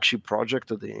flagship project,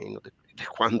 the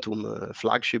quantum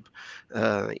flagship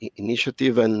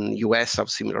initiative, and US have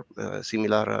similar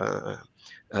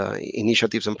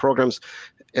initiatives and programs.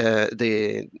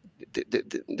 The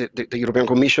European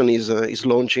Commission is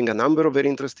launching a number of very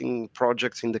interesting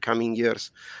projects in the coming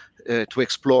years to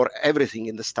explore everything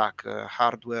in the stack: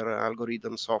 hardware,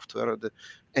 algorithm, software, the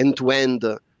end-to-end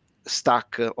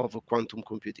stack of quantum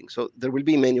computing. So there will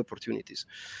be many opportunities.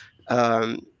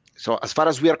 So as far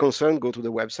as we are concerned, go to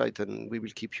the website and we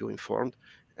will keep you informed.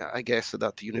 I guess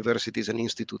that universities and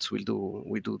institutes will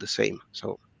do the same.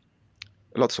 So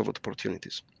lots of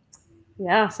opportunities.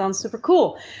 Yeah, sounds super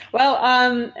cool. Well,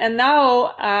 and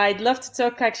now I'd love to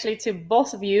talk actually to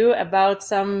both of you about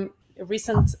some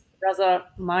recent, rather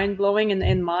mind-blowing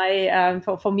in my,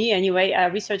 for me anyway,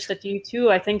 research that you two,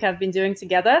 I think, have been doing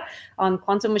together on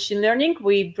quantum machine learning.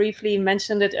 We briefly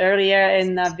mentioned it earlier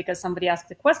because somebody asked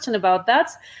a question about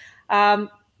that.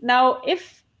 Now,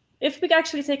 if we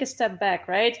actually take a step back,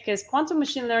 right? Because quantum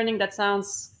machine learning, that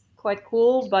sounds quite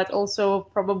cool, but also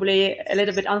probably a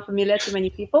little bit unfamiliar to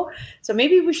many people. So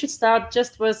maybe we should start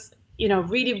just with,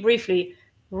 really briefly,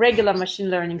 regular machine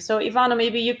learning. So Ivana,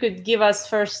 maybe you could give us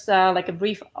first like a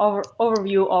brief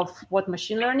overview of what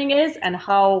machine learning is and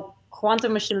how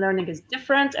quantum machine learning is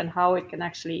different and how it can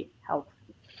actually help.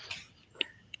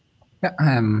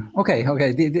 Yeah, okay.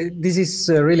 This is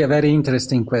really a very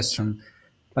interesting question.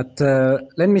 But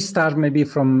let me start maybe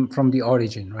from the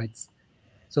origin, right?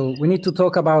 So we need to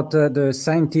talk about the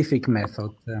scientific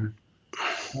method.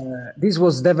 This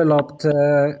was developed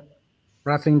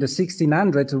roughly in the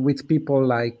 1600s with people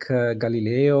like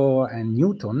Galileo and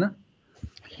Newton.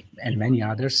 and many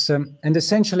others. And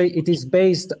essentially, it is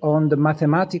based on the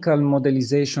mathematical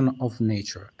modelization of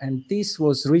nature. And this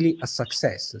was really a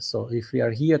success. So if we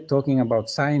are here talking about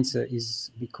science,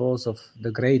 is because of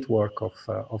the great work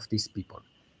of these people.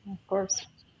 Of course.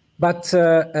 But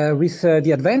with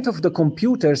the advent of the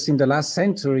computers in the last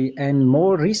century, and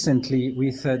more recently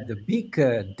with the big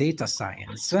data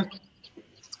science,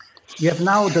 we have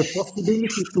now the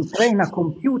possibility to train a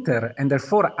computer and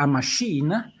therefore a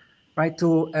machine, right,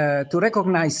 to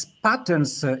recognize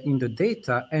patterns in the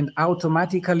data and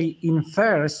automatically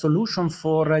infer a solution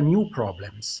for new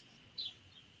problems.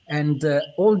 And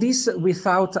all this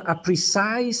without a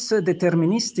precise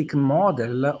deterministic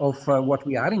model of what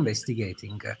we are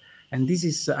investigating. And this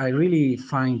is, I really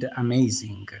find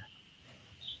amazing.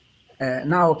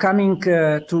 Now, coming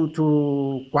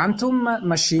to quantum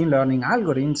machine learning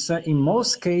algorithms, in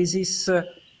most cases,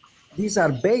 these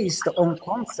are based on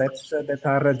concepts that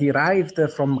are derived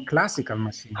from classical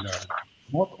machine learning.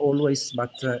 Not always,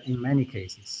 but in many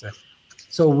cases.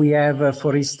 So we have,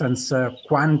 for instance,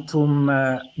 quantum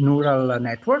neural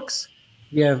networks.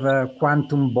 We have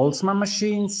quantum Boltzmann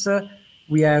machines.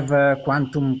 We have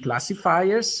quantum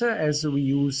classifiers, as we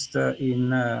used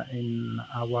in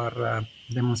our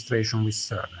demonstration with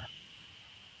CERN.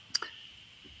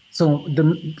 So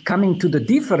coming to the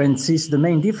differences, the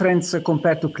main difference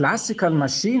compared to classical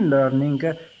machine learning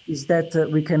is that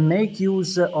we can make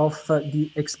use of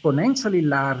the exponentially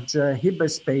large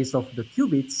Hilbert space of the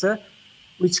qubits,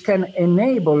 which can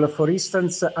enable, for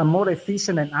instance, a more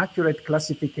efficient and accurate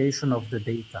classification of the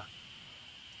data.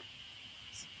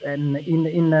 And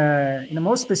in a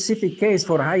more specific case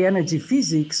for high energy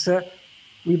physics,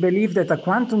 we believe that a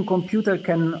quantum computer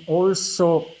can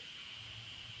also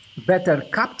better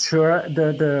capture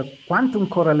the quantum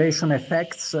correlation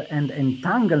effects and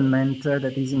entanglement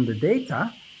that is in the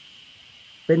data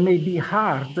that may be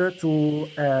hard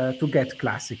to get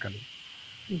classically.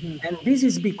 Mm-hmm. And this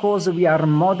is because we are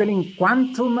modeling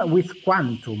quantum with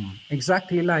quantum,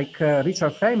 exactly like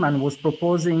Richard Feynman was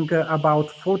proposing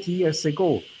about 40 years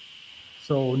ago.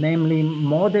 So, namely,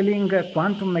 modeling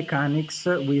quantum mechanics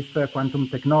with quantum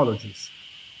technologies.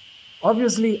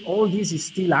 Obviously, all this is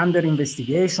still under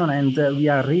investigation, and we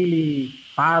are really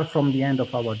far from the end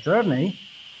of our journey.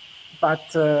 But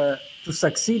to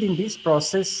succeed in this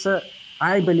process,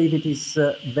 I believe it is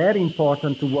very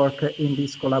important to work in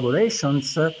these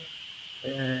collaborations,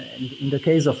 in the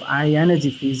case of high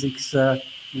energy physics,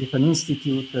 with an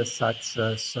institute such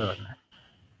as CERN.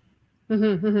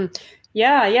 Mm-hmm, mm-hmm.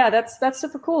 Yeah, that's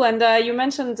super cool. And you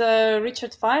mentioned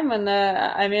Richard Feynman.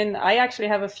 I mean, I actually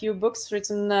have a few books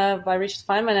written by Richard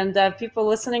Feynman, and people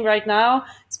listening right now,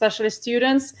 especially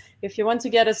students, if you want to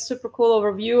get a super cool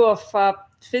overview of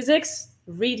physics,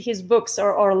 read his books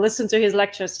or listen to his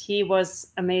lectures. He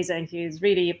was amazing. He's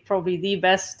really probably the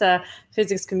best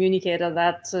physics communicator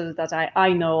that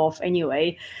I know of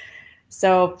anyway.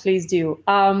 So please do.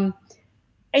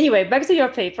 Anyway, back to your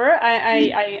paper.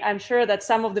 I'm sure that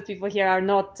some of the people here are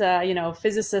not,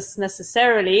 physicists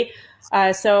necessarily.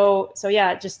 So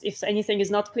yeah, just if anything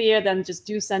is not clear, then just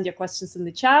do send your questions in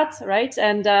the chat, right?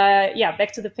 And yeah,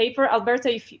 back to the paper.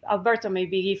 Alberto,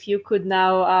 maybe if you could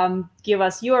now give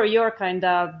us your kind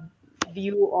of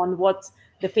view on what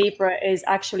the paper is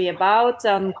actually about,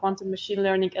 quantum machine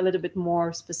learning a little bit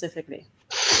more specifically.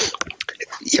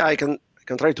 Yeah, I can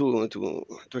try to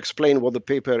explain what the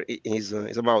paper is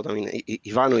about. I mean,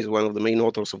 Ivano is one of the main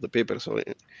authors of the paper, so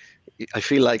I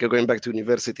feel like going back to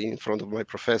university in front of my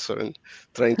professor and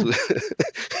trying to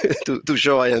to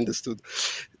show I understood.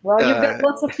 Well, you've got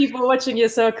lots of people watching you,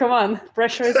 so come on,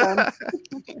 pressure is on.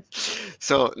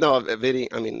 So no, let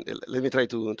me try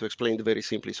to explain it very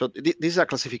simply. So this is a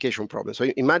classification problem. So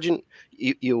imagine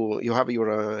you have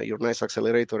your nice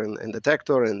accelerator and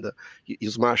detector, and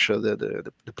you smash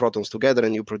the protons together,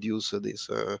 and you produce this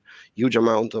huge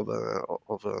amount of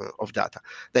data.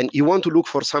 Then you want to look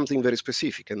for something very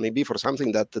specific, and maybe for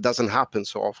something that doesn't happen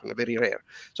so often, very rare.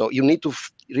 So you need to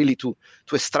really to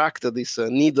extract this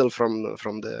needle from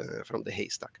the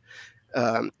haystack.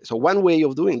 So one way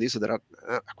of doing this, there are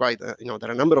there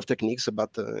are a number of techniques,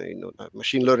 but a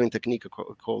machine learning technique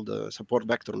called support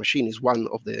vector machine is one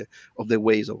of the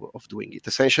ways of doing it.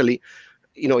 Essentially,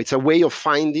 it's a way of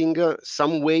finding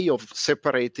some way of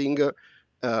separating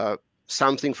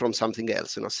something from something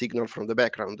else, a signal from the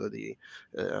background, the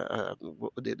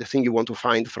thing you want to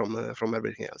find from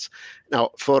everything else.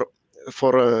 Now, for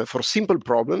simple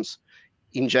problems,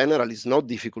 in general, it's not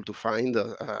difficult to find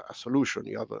a solution.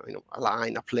 You have a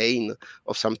line, a plane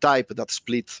of some type that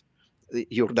splits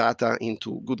your data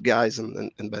into good guys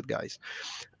and bad guys.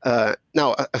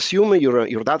 Now, assume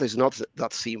your data is not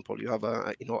that simple. You have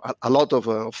a lot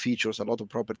of features, a lot of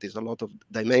properties, a lot of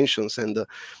dimensions, and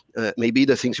maybe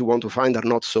the things you want to find are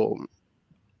not so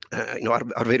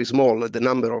are very small. The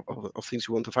number of things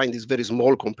you want to find is very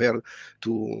small compared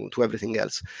to everything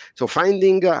else. So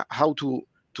finding how to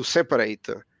separate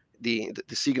the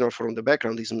signal from the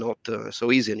background is not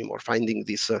so easy anymore. Finding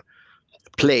this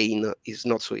plane is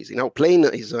not so easy. Now, plane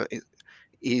is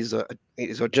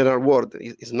a general word.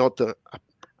 It's not a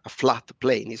flat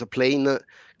plane. It's a plane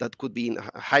that could be in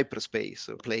a hyperspace,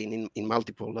 a plane in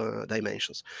multiple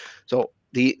dimensions. So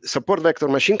the support vector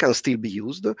machine can still be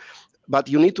used, but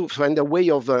you need to find a way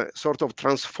of sort of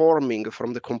transforming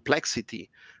from the complexity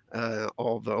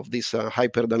of this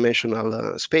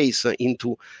hyperdimensional space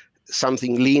into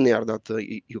something linear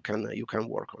that you can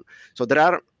work on. So there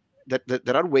are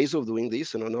ways of doing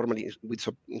this. Normally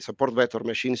in support vector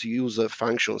machines you use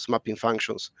functions, mapping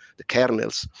functions, the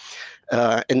kernels,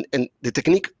 and the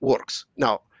technique works.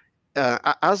 Now,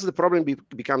 as the problem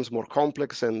becomes more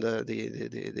complex and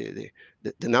the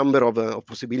number of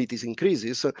possibilities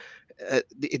increases,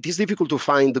 it is difficult to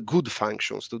find the good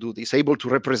functions to do this, able to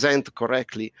represent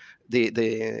correctly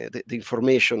the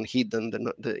information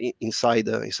hidden inside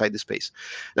the space.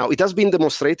 Now, it has been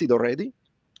demonstrated already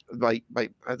by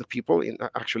other people,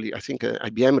 actually I think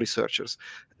IBM researchers,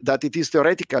 that it is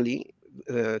theoretically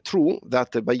true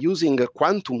that by using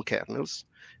quantum kernels,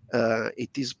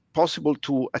 it is possible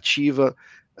to achieve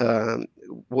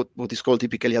what is called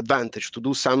typically advantage, to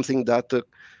do something that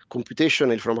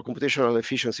computationally, from a computational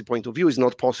efficiency point of view, is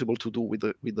not possible to do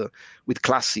with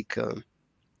classic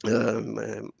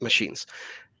machines.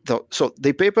 So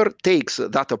the paper takes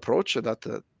that approach,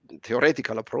 that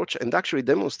theoretical approach, and actually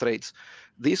demonstrates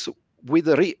this with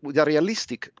a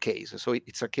realistic case. So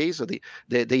it's a case, the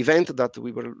event that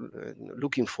we were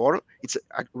looking for,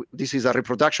 this is a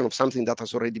reproduction of something that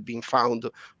has already been found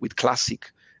with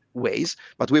classic ways,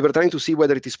 but we were trying to see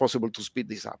whether it is possible to speed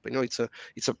this up. It's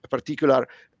a particular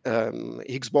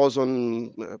Higgs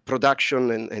boson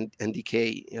production and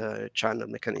decay channel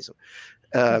mechanism.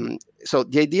 So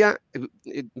the idea,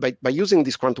 by using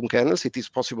these quantum kernels, it is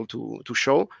possible to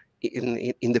show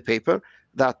in the paper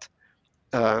that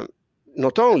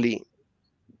not only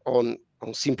on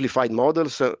simplified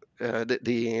models,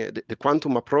 the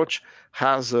quantum approach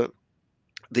has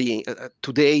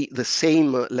today the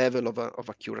same level of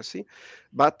accuracy,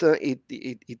 but it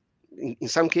in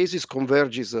some cases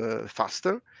converges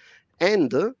faster,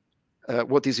 and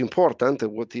what is important,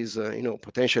 what is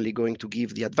potentially going to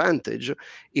give the advantage,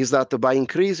 is that by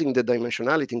increasing the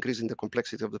dimensionality, increasing the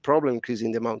complexity of the problem,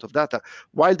 increasing the amount of data,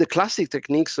 while the classic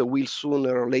techniques will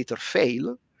sooner or later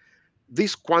fail,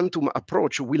 this quantum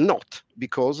approach will not,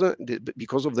 because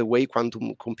of the way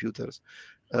quantum computers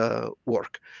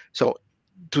work. So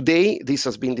today, this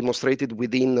has been demonstrated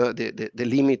within the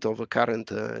limit of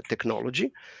current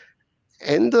technology.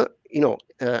 And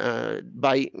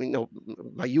by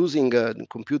using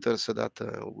computers that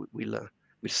will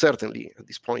certainly at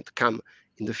this point come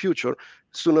in the future,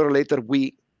 sooner or later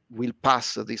we will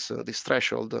pass this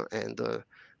threshold and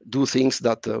do things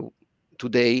that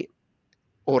today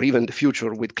or even the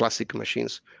future with classic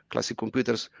machines, classic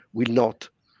computers, will not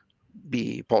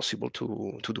be possible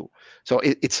to do. So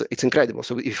it's incredible.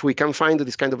 So if we can find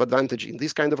this kind of advantage in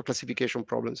this kind of classification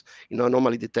problems,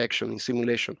 anomaly detection, in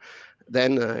simulation,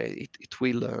 then it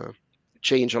will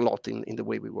change a lot in the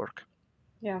way we work.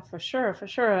 Yeah, for sure.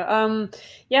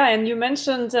 Yeah, and you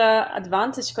mentioned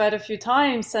advantage quite a few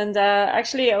times, and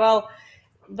actually, well,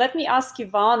 let me ask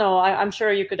Ivano. I'm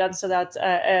sure you could answer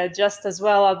that just as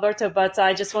well, Alberto, but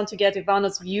I just want to get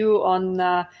Ivano's view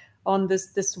on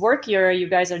this work you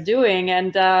guys are doing.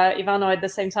 And Ivano, at the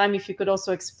same time, if you could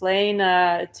also explain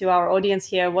to our audience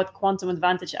here what quantum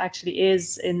advantage actually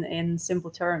is in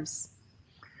simple terms.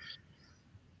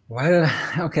 Well,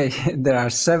 okay, there are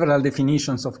several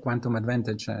definitions of quantum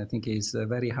advantage. I think it's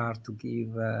very hard to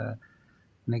give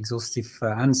an exhaustive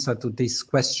answer to this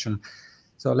question.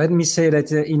 So let me say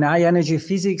that in high energy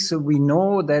physics, we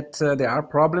know that there are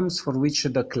problems for which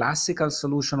the classical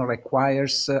solution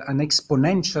requires an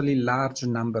exponentially large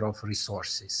number of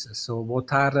resources. So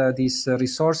what are these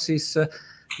resources?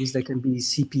 They can be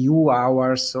CPU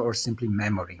hours or simply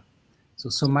memory.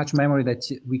 So much memory that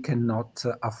we cannot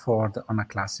afford on a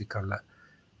classical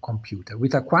computer.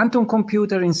 With a quantum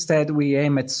computer, instead, we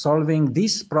aim at solving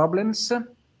these problems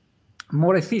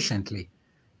more efficiently.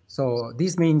 So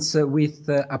this means with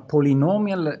a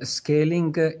polynomial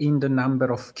scaling in the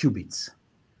number of qubits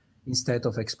instead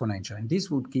of exponential. And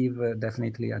this would give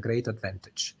definitely a great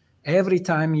advantage. every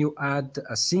time you add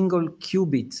a single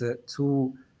qubit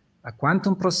to a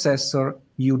quantum processor,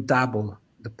 you double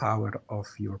the power of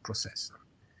your processor.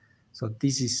 So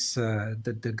this is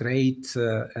the great,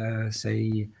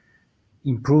 say,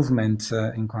 improvement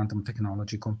in quantum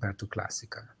technology compared to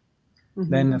classical.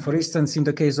 Then, for instance, in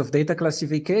the case of data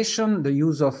classification, the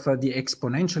use of the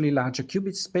exponentially larger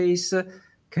qubit space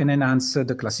can enhance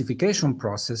the classification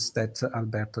process that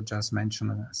Alberto just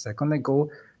mentioned a second ago,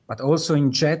 but also in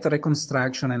jet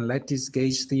reconstruction and lattice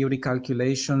gauge theory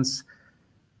calculations.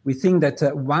 We think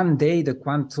that one day the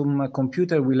quantum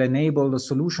computer will enable the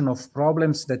solution of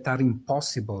problems that are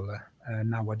impossible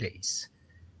nowadays.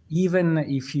 Even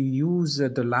if you use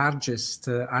the largest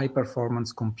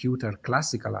high-performance computer,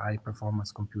 classical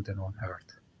high-performance computer on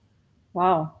Earth.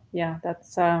 Wow, yeah,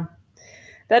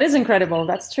 that is incredible.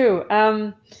 That's true.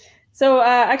 So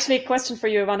actually, a question for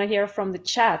you, Ivana, here from the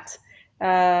chat.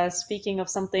 Speaking of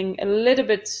something a little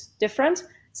bit different,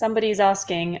 somebody is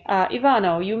asking,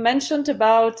 Ivano, you mentioned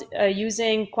about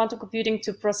using quantum computing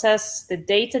to process the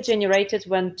data generated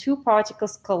when two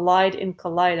particles collide in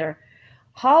collider.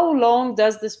 How long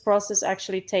does this process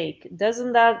actually take?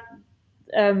 Doesn't that,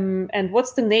 and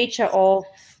what's the nature of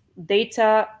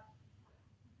data?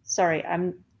 Sorry,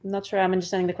 I'm not sure I'm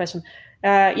understanding the question.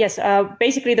 Yes,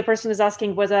 basically the person is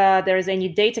asking whether there is any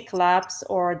data collapse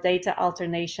or data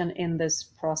alternation in this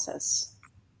process.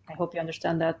 I hope you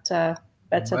understand that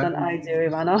better than I do,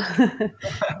 Ivano.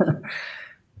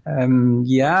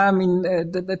 Yeah, I mean,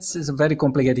 that's a very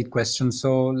complicated question.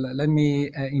 So let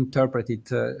me interpret it.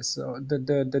 So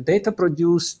the data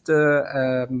produced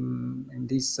in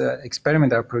this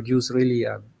experiment are produced really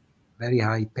very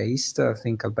high paced. I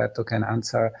think Alberto can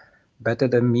answer better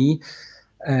than me.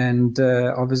 And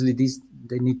obviously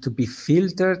they need to be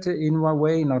filtered in one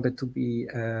way in order to be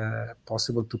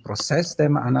possible to process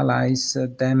them, analyze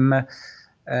them.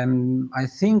 I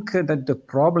think that the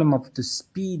problem of the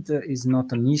speed is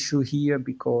not an issue here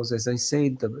because, as I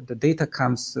said, the data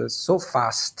comes so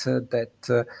fast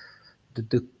that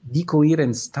the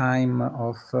decoherence time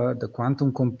of the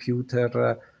quantum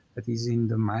computer that is in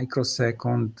the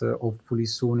microsecond, hopefully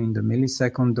soon in the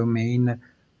millisecond domain,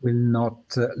 will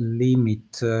not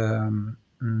limit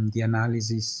the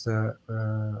analysis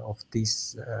of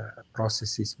these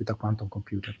processes with a quantum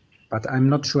computer. But I'm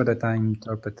not sure that I'm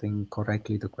interpreting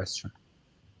correctly the question.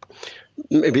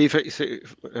 Maybe if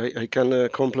I can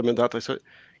complement that.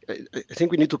 I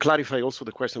think we need to clarify also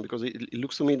the question because it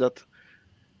looks to me that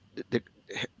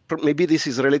maybe this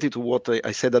is related to what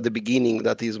I said at the beginning,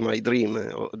 that is my dream,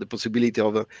 the possibility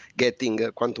of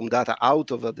getting quantum data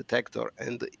out of a detector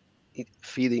and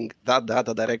feeding that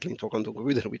data directly into a quantum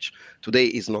computer, which today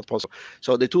is not possible.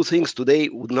 So the two things today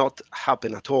would not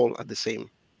happen at all in the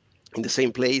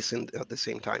same place and at the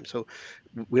same time. So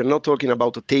we're not talking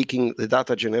about taking the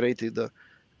data generated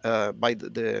by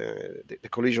the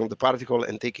collision of the particle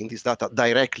and taking this data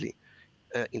directly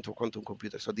into a quantum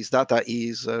computer. So this data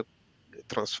is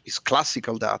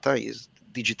classical data, is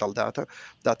digital data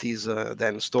that is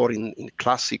then stored in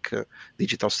classic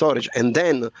digital storage, and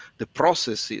then the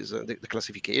processes, the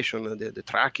classification, the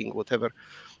tracking, whatever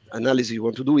analysis you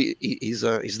want to do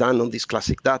is done on this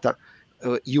classic data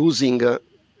using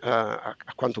a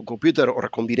quantum computer or a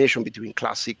combination between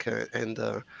classic and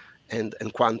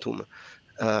quantum.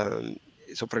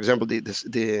 So, for example,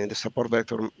 the support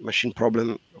vector machine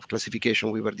problem of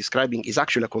classification we were describing is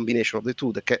actually a combination of the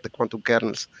two. The quantum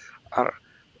kernels are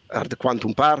the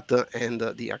quantum part, and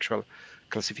the actual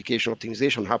classification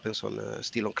optimization happens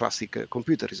still on classic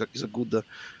computer. Is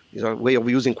a way of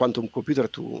using quantum computer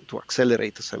to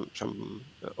accelerate some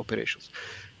operations.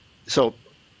 So,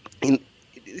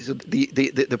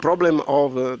 the problem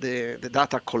of the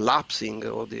data collapsing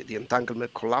or the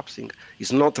entanglement collapsing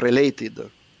is not related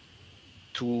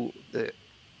to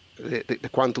the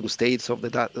quantum states of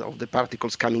the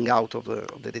particles coming out of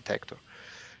the detector.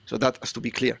 So that has to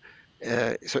be clear.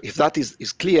 So if that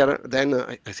is clear, then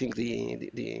I think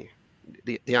the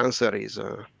answer is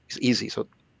easy. So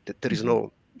there is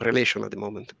no relation at the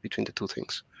moment between the two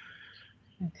things.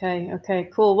 Okay,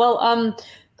 cool. Well,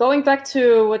 going back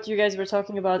to what you guys were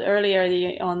talking about earlier,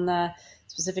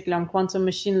 specifically on quantum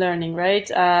machine learning,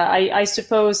 right? I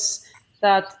suppose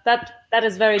that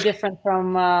is very different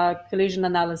from collision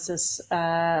analysis,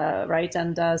 right?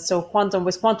 And so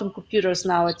with quantum computers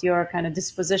now at your kind of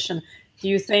disposition, do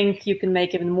you think you can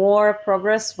make even more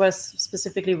progress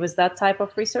specifically with that type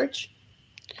of research?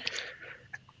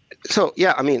 So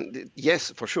yeah, I mean,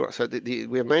 yes, for sure. So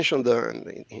we have mentioned,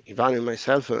 Ivan and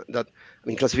myself, that I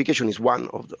mean, classification is one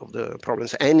of the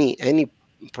problems. Any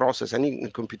process, any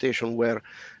computation where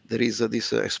there is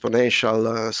this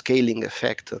exponential scaling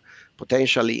effect,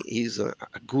 potentially is a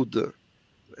good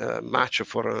match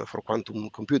for quantum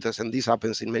computers, and this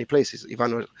happens in many places.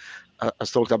 Ivan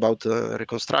has talked about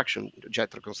reconstruction,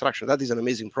 jet reconstruction. That is an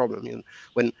amazing problem. You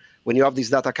know, when you have this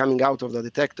data coming out of the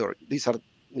detector, these are,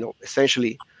 you know,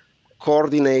 essentially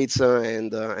coordinates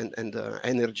and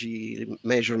energy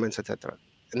measurements, etc.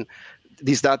 And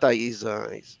this data is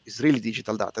really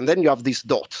digital data. And then you have these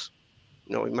dots.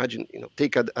 You know, imagine, you know,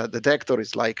 take a detector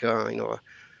is like you know,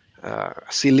 a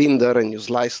cylinder, and you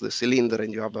slice the cylinder,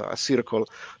 and you have a circle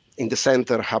in the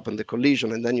center, happen the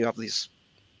collision, and then you have these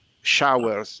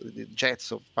showers, the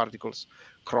jets of particles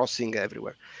crossing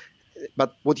everywhere.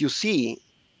 But what you see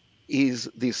is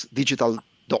these digital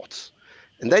dots,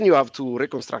 and then you have to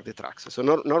reconstruct the tracks. So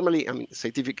normally, I mean,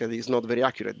 scientifically it's not very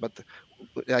accurate, but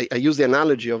I use the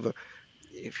analogy of,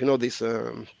 if you know these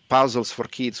puzzles for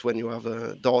kids, when you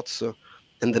have dots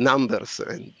and the numbers,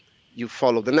 and you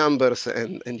follow the numbers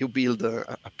and you build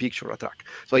a picture, a track.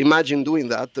 So imagine doing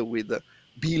that with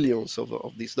billions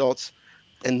of these dots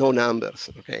and no numbers.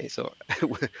 Okay, so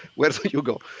where do you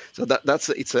go? So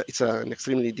it's an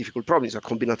extremely difficult problem. It's a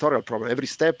combinatorial problem. Every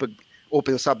step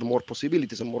opens up more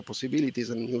possibilities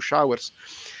and new showers.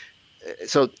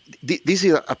 So this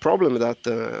is a problem that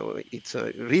it's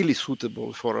really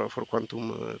suitable for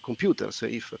quantum computers. So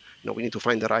if, you know, we need to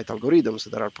find the right algorithms,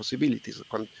 there are possibilities.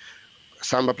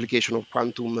 Some application of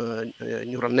quantum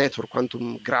neural network,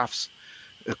 quantum graphs,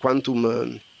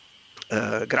 quantum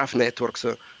graph networks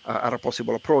are a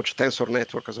possible approach. Tensor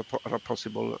network are a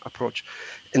possible approach,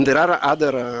 and there are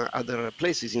other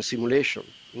places in simulation.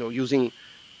 You know, using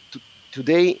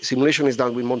today simulation is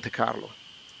done with Monte Carlo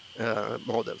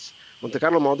models. Monte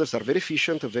Carlo models are very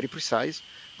efficient, very precise,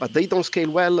 but they don't scale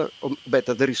well. But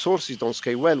the resources don't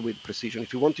scale well with precision.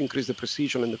 If you want to increase the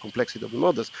precision and the complexity of the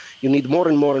models, you need more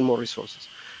and more and more resources.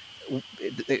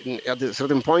 At a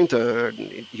certain point,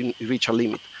 you reach a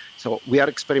limit. So we are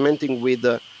experimenting with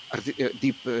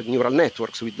deep neural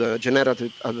networks, with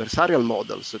generative adversarial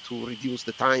models to reduce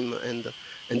the time and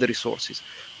the resources.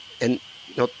 And,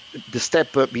 you know, the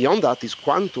step beyond that is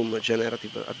quantum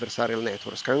generative adversarial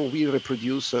networks. Can we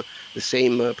reproduce the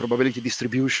same probability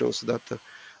distributions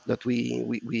that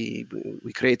we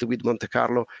created with Monte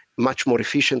Carlo much more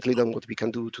efficiently than what we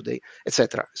can do today,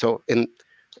 etc. So, and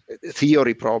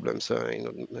theory problems, you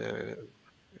know,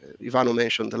 Ivano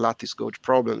mentioned the lattice gauge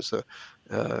problems,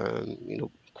 you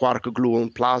know, quark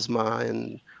gluon plasma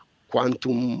and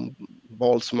quantum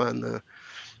Boltzmann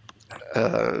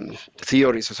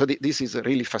theories. So this is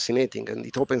really fascinating, and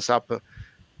it opens up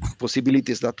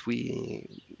possibilities that we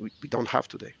don't have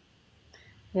today.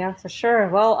 Yeah, for sure.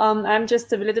 Well, I'm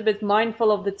just a little bit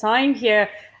mindful of the time here.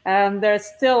 There's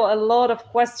still a lot of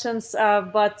questions,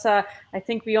 but I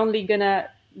think we're only gonna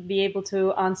be able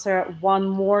to answer one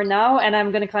more now, and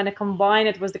I'm gonna kind of combine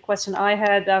it with the question I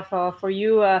had for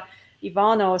you,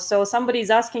 Ivano. So somebody's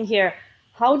asking here,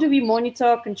 how do we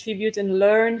monitor, contribute, and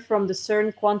learn from the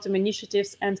CERN quantum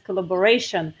initiatives and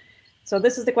collaboration? So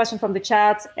this is the question from the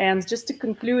chat. And just to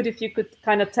conclude, if you could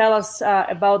kind of tell us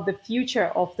about the future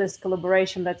of this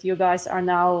collaboration that you guys are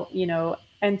now, you know,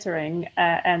 entering,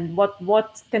 and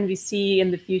what can we see in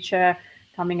the future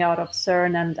coming out of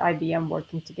CERN and IBM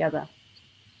working together?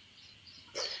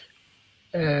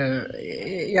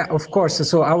 Yeah, of course.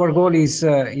 So our goal is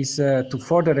to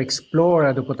further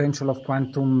explore the potential of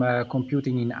quantum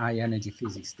computing in high energy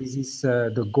physics. This is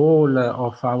the goal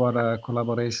of our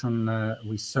collaboration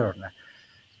with CERN.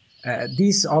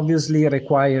 This obviously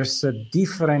requires a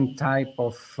different type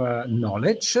of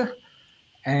knowledge,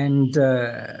 and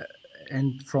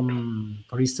from,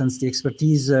 for instance, the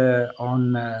expertise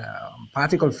on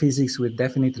particle physics will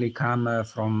definitely come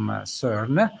from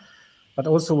CERN. But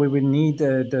also we will need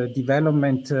the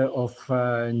development of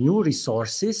new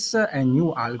resources and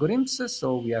new algorithms.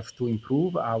 So we have to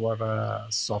improve our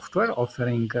software,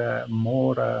 offering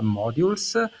more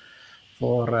modules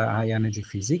for high energy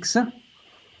physics,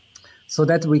 so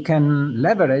that we can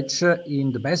leverage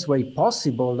in the best way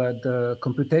possible the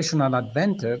computational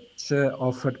advantage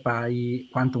offered by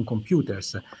quantum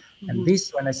computers. Mm-hmm. And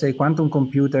this, when I say quantum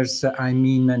computers, I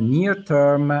mean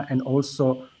near-term and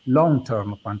also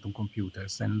long-term quantum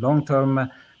computers. And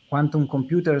long-term quantum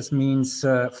computers means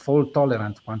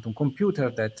fault-tolerant quantum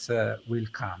computer that will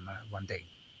come one day.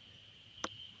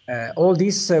 All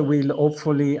this will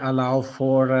hopefully allow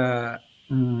for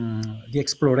the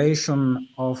exploration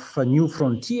of new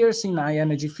frontiers in high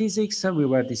energy physics. We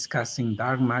were discussing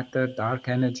dark matter, dark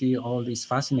energy, all these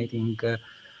fascinating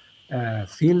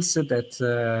fields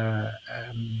that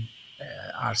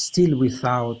are still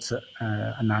without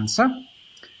an answer.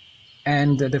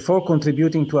 and therefore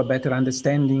contributing to a better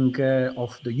understanding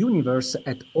of the universe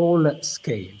at all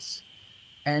scales.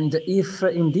 And if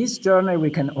in this journey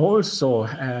we can also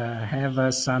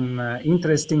have some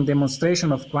interesting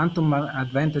demonstration of quantum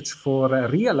advantage for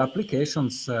real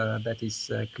applications, that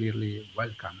is clearly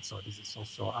welcome. So this is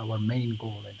also our main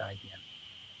goal at IBM.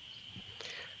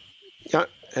 Yeah,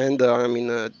 and I mean,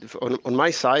 on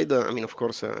my side, I mean, of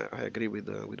course, I agree with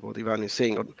what Ivan is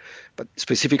saying, but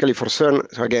specifically for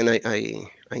CERN, so again, I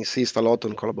insist a lot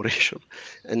on collaboration,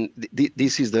 and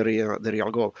this is the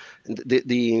real goal. And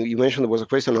you mentioned there was a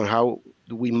question on how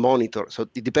do we monitor. So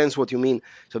it depends what you mean.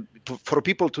 So for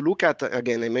people to look at,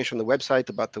 again, I mentioned the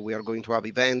website, but we are going to have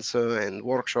events and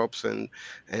workshops, and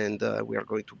we are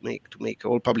going to make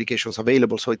all publications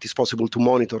available, so it is possible to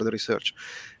monitor the research.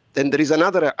 Then there is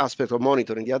another aspect of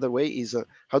monitoring. The other way is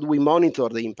how do we monitor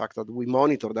the impact? How do we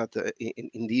monitor that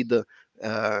indeed,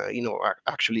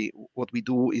 actually what we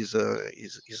do is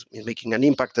making an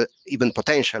impact, even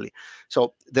potentially.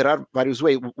 So there are various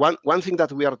ways. One thing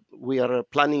that we are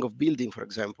planning of building, for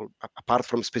example, apart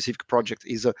from specific project,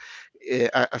 is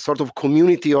a sort of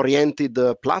community-oriented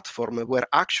platform where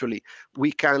actually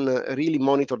we can really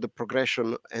monitor the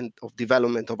progression and of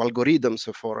development of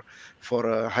algorithms for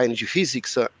high energy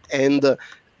physics and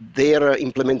their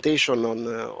implementation on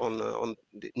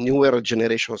the newer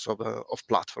generations of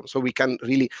platforms. So we can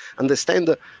really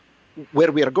understand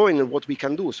where we are going and what we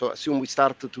can do. So assume we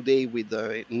start today with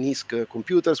NISQ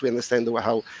computers, we understand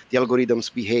how the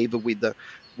algorithms behave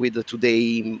with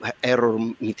today error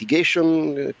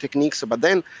mitigation techniques. But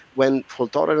then when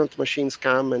fault-tolerant machines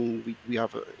come and we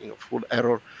have full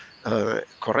error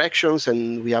corrections,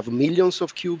 and we have millions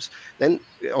of qubits, then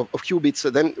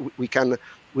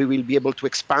we will be able to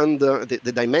expand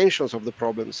the dimensions of the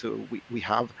problems we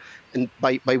have, and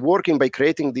by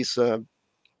creating this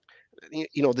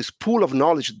this pool of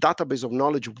knowledge, database of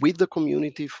knowledge with the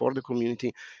community, for the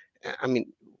community, I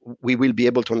mean, we will be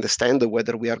able to understand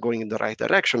whether we are going in the right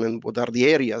direction and what are the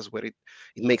areas where it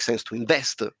makes sense to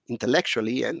invest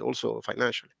intellectually and also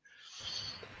financially.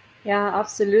 Yeah,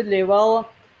 absolutely. Well,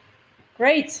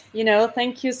 great.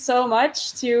 Thank you so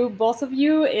much to both of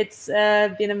you. It's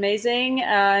been amazing.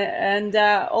 And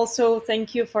also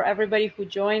thank you for everybody who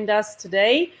joined us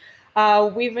today.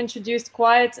 We've introduced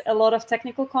quite a lot of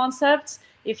technical concepts.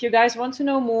 If you guys want to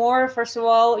know more, first of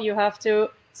all, you have to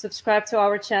subscribe to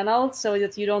our channel so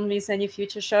that you don't miss any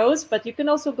future shows. But you can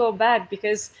also go back,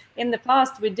 because in the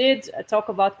past we did talk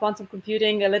about quantum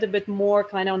computing a little bit more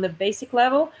kind of on the basic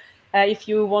level. If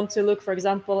you want to look, for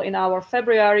example, in our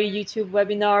February YouTube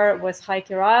webinar with Heike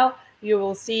Ryle, you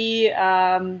will see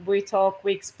we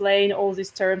explain all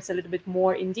these terms a little bit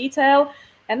more in detail.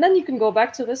 And then you can go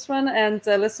back to this one and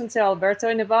listen to Alberto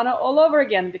and Ivana all over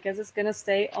again, because it's going to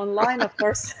stay online, of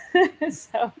course.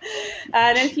 So,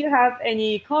 and if you have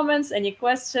any comments, any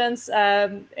questions,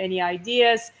 any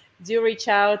ideas, do reach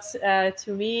out to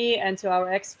me and to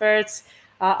our experts.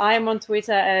 I am on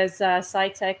Twitter as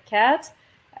SciTechCat.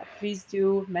 Please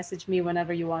do message me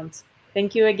whenever you want.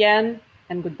 Thank you again,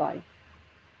 and goodbye.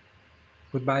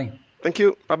 Goodbye. Thank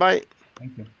you. Bye-bye.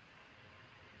 Thank you.